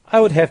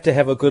 I would have to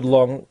have a good,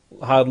 long,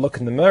 hard look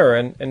in the mirror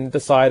and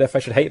decide if I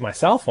should hate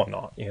myself or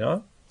not,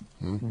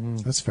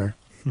 That's fair.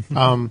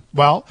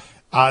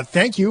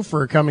 Thank you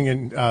for coming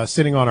and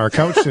sitting on our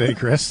couch today,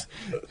 Chris,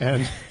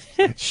 and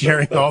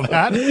sharing all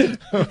that.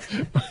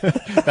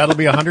 That'll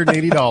be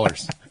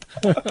 $180.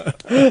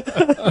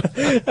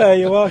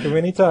 You're welcome.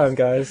 Anytime,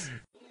 guys.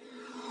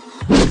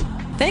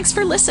 Thanks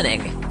for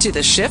listening to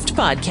the Shift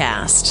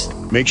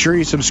Podcast. Make sure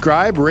you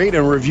subscribe, rate,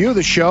 and review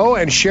the show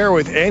and share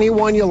with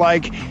anyone you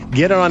like.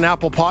 Get it on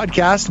Apple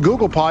Podcasts,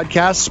 Google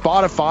Podcasts,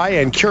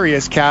 Spotify, and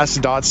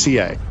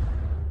CuriousCast.ca.